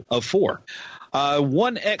 2 of 4.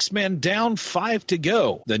 1 X-Men down, 5 to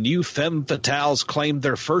go. The new Femme Fatales claim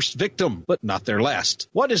their first victim, but not their last.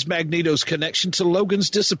 What is Magneto's connection to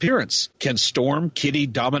Logan's disappearance? Can Storm, Kitty,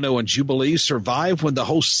 Domino, and Jubilee survive when the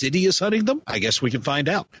whole city is hunting them? I guess we can find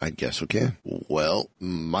out. I guess we can. Well,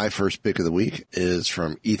 my first pick of the week is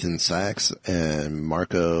from Ethan Sachs and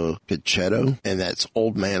Marco Picchetto, and that's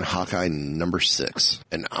Old Man Hawkeye number 6.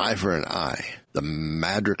 An eye for an eye. The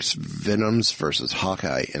Madrix Venoms versus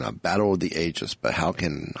Hawkeye in a battle of the ages. But how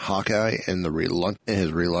can Hawkeye and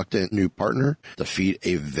his reluctant new partner defeat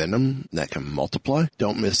a Venom that can multiply?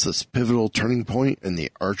 Don't miss this pivotal turning point in the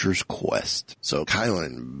Archer's quest. So,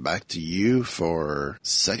 Kylan, back to you for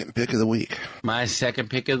second pick of the week. My second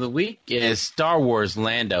pick of the week is Star Wars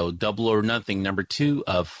Lando, Double or Nothing, number 2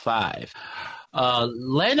 of 5.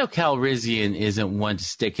 Lando Calrissian isn't one to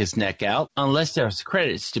stick his neck out unless there's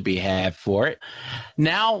credits to be had for it.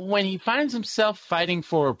 Now, when he finds himself fighting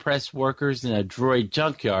for oppressed workers in a droid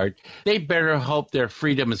junkyard, they better hope their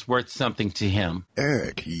freedom is worth something to him.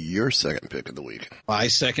 Eric, your second pick of the week. My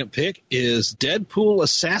second pick is Deadpool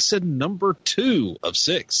Assassin number 2 of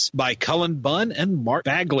 6 by Cullen Bunn and Mark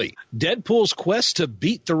Bagley. Deadpool's quest to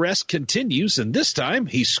beat the rest continues, and this time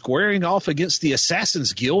he's squaring off against the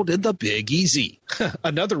Assassin's Guild in the Big Easy.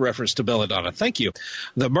 Another reference to Belladonna. Thank you.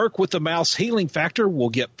 The Merc with the Mouse healing factor will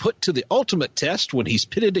get put to the ultimate test when he's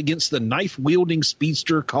pitted against the knife-wielding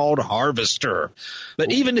speedster called Harvester.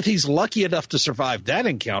 But even if he's lucky enough to survive that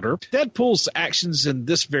encounter, Deadpool's actions in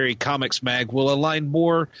this very comics mag will align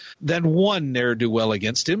more than one ne'er-do-well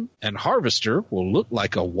against him, and Harvester will look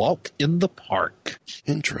like a walk in the park.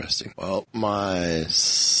 Interesting. Well, my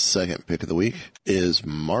second pick of the week is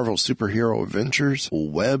Marvel Superhero Adventures,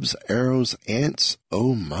 Webs, Arrows, Ants,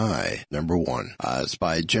 Oh My, number 1. It's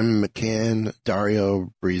by Jim McCann,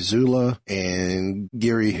 Dario Brizuela, and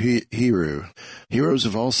Gary Hiru. Heroes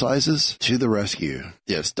of all sizes to the rescue.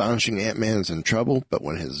 The astonishing Ant-Man is in trouble, but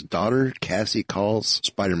when his daughter, Cassie, calls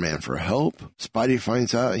Spider-Man for help, Spidey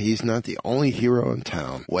finds out he's not the only hero in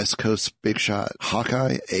town. West Coast big shot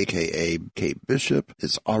Hawkeye, a.k.a. Kate Bishop,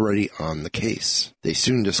 is already on the case. They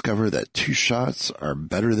soon discover that 2 shots are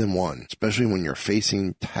better than 1, especially when you're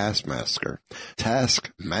facing Taskmaster,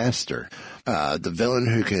 the villain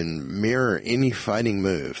who can mirror any fighting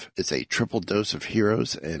move. It's a triple dose of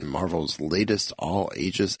heroes in Marvel's latest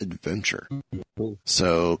all-ages adventure.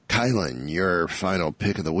 So, Kylan, your final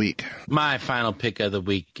pick of the week. My final pick of the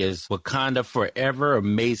week is Wakanda Forever,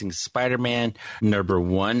 Amazing Spider-Man, number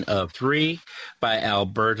 1 of 3 by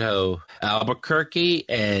Alberto Albuquerque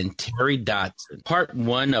and Terry Dodson. Part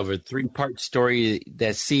 1 of a 3-part story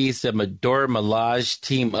that sees the Dora Milaje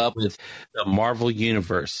team up with the Marvel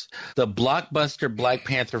Universe. The blockbuster Black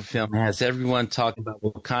Panther film has everyone talking about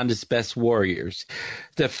Wakanda's best warriors,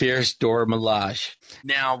 the fierce Dora Milaje.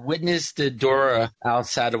 Now, witness the Dora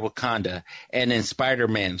outside of Wakanda and in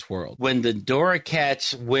Spider-Man's world. When the Dora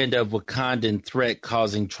catch wind of Wakandan threat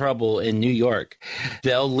causing trouble in New York,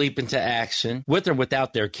 they'll leap into action with or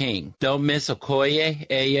without their king. Don't miss Okoye,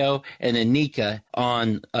 Ayo, and Anika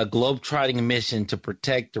on a globe-trotting mission to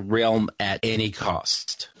protect the realm at any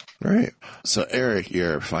cost. All right. So, Eric,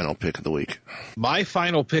 your final pick of the week. My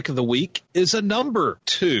final pick of the week is a number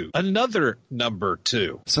 2. Another number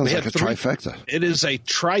 2. Sounds like a trifecta. It is a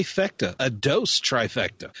trifecta, a dose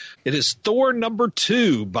trifecta. It is Thor number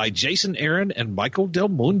 2 by Jason Aaron and Michael Del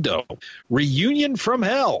Mundo. Reunion from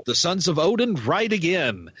Hell. The sons of Odin ride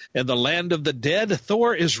again. In the land of the dead,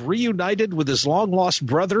 Thor is reunited with his long-lost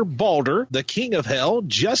brother, Balder, the king of Hell,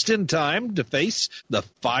 just in time to face the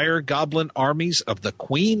fire goblin armies of the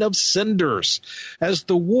Queen of of cinders as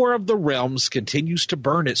the War of the Realms continues to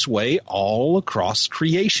burn its way all across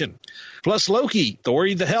creation. Plus Loki, Thor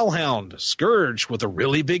the Hellhound, Scourge with a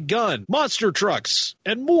really big gun, monster trucks,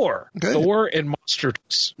 and more. Okay. Thor and monster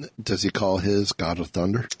trucks. Does he call his God of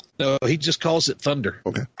Thunder? No, he just calls it Thunder.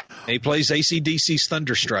 Okay. And he plays AC/DC's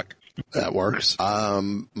Thunderstruck. That works.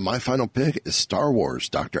 My final pick is Star Wars,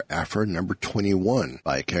 Dr. Aphra number 21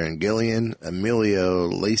 by Karen Gillian, Emilio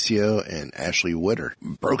Lacio, and Ashley Witter.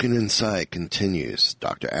 Broken Inside continues.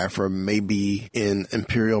 Dr. Aphra may be in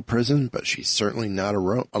Imperial prison, but she's certainly not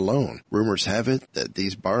alone. Rumors have it that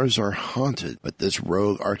these bars are haunted, but this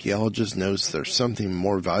rogue archaeologist knows there's something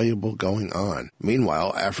more valuable going on.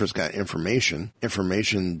 Meanwhile, Aphra's got information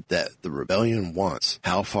that the rebellion wants.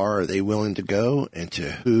 How far are they willing to go, and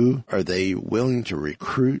to who are they willing to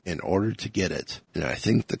recruit in order to get it? And I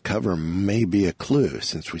think the cover may be a clue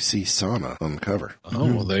since we see Sana on the cover.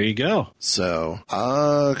 Oh, well, there you go. So,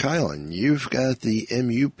 Kylan, you've got the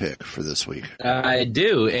MU pick for this week. I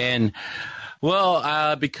do, and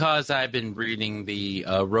well, because I've been reading the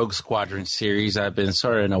Rogue Squadron series, I've been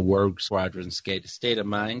sort of in a Rogue Squadron state of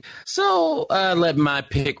mind. So let my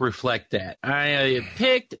pick reflect that. I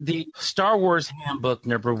picked the Star Wars Handbook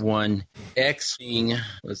number 1, X-Wing.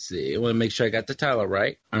 Let's see. I want to make sure I got the title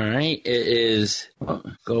right. All right. It is,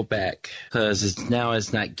 go back, because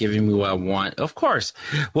it's not giving me what I want. Of course.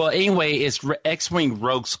 Well, anyway, it's X-Wing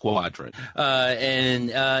Rogue Squadron.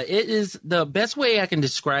 And it is the best way I can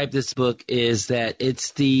describe this book is that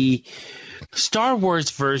it's the Star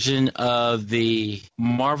Wars version of the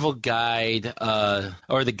Marvel Guide,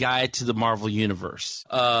 or the Guide to the Marvel Universe,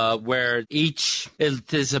 where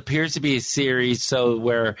this appears to be a series, so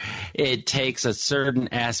where it takes a certain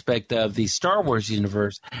aspect of the Star Wars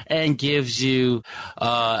universe and gives you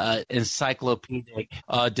an encyclopedic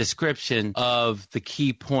description of the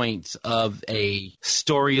key points of a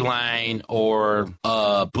storyline or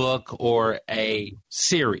a book or a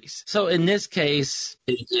series. So in this case,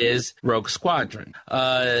 it is Rogue Squadron.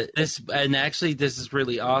 This is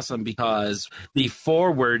really awesome because the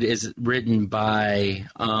foreword is written by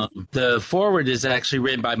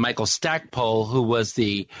Michael Stackpole, who was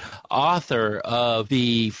the author of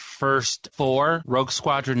the first 4 Rogue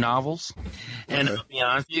Squadron novels. And I'll be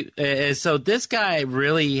honest with you, so this guy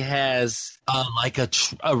really has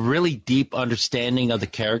a really deep understanding of the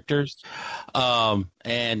characters.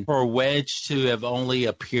 And for Wedge to have only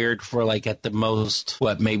appeared for at the most,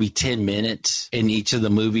 maybe 10 minutes in each of the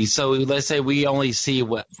movies. So let's say we only see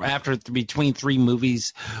between 3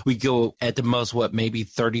 movies, we go at the most, maybe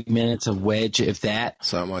 30 minutes of Wedge, if that.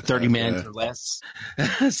 Something like 30 that, minutes or less.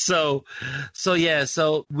 So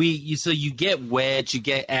you get Wedge, you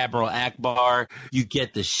get Admiral Akbar, you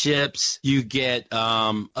get the ships, you get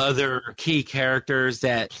other key characters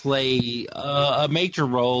that play a major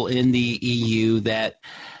role in the EU that.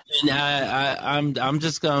 And I'm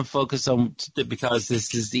just going to focus on, because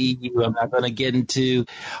this is the EU, I'm not going to get into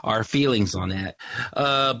our feelings on that.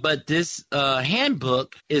 But this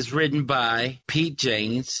handbook is written by Pete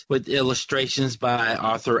James with illustrations by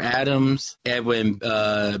Arthur Adams, Edwin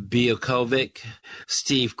Biokovic,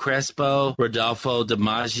 Steve Crespo, Rodolfo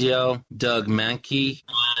DiMaggio, Doug Mankey,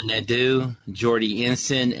 Nadeau, Jordy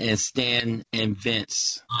Ensign, and Stan and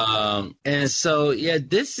Vince. And so,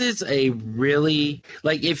 this is a really,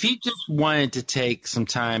 if you just wanted to take some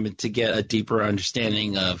time to get a deeper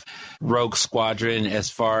understanding of Rogue Squadron as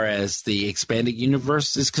far as the expanded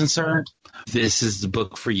universe is concerned, this is the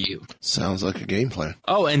book for you. Sounds like a game plan.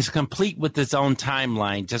 Oh, and it's complete with its own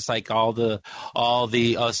timeline, just like all the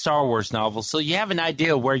Star Wars novels. So you have an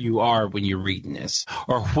idea where you are when you're reading this,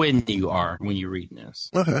 or when you are when you're reading this.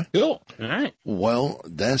 Okay. Cool. All right. Well,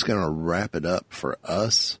 that's going to wrap it up for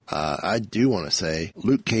us. I do want to say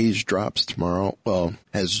Luke Cage drops tomorrow. Well,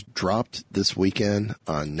 has dropped this weekend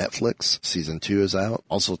on Netflix. Season 2 is out.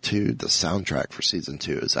 Also, too, the soundtrack for season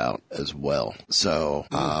 2 is out as well. So,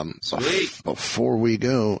 before we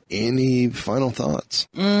go, any final thoughts?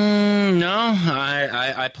 No,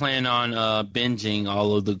 I plan on binging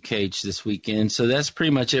all of Luke Cage this weekend. So that's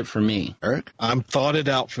pretty much it for me. Eric? I'm thoughted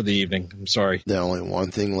out for the evening. I'm sorry. The only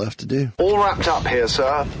one thing left to do. All wrapped up here,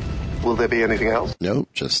 sir. Will there be anything else? Nope,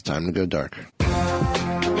 just time to go dark.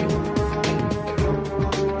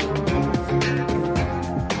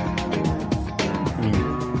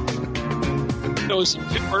 So it's too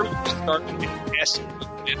early to start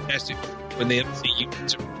fantastic when the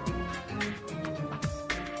MCU.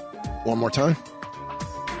 One more time.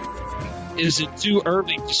 Is it too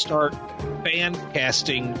early to start fan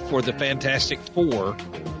casting for the Fantastic Four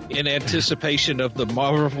in anticipation of the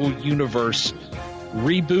Marvel Universe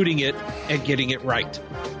rebooting it and getting it right?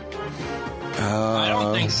 I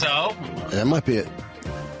don't think so. That might be it.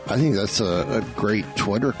 I think that's a great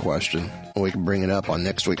Twitter question. We can bring it up on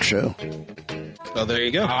next week's show. Oh, there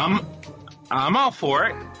you go. I'm all for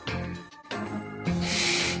it.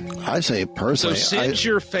 I say personally. So send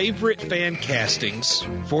your favorite fan castings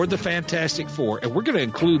for the Fantastic Four, and we're going to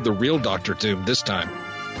include the real Dr. Doom this time.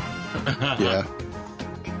 Yeah.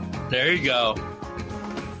 There you go.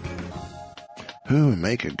 Who would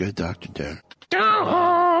make a good Dr. Doom?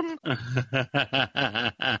 Wow,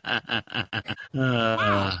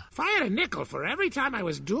 if I had a nickel for every time I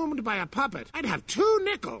was doomed by a puppet, I'd have 2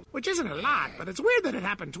 nickels, which isn't a lot, but it's weird that it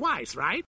happened twice, right?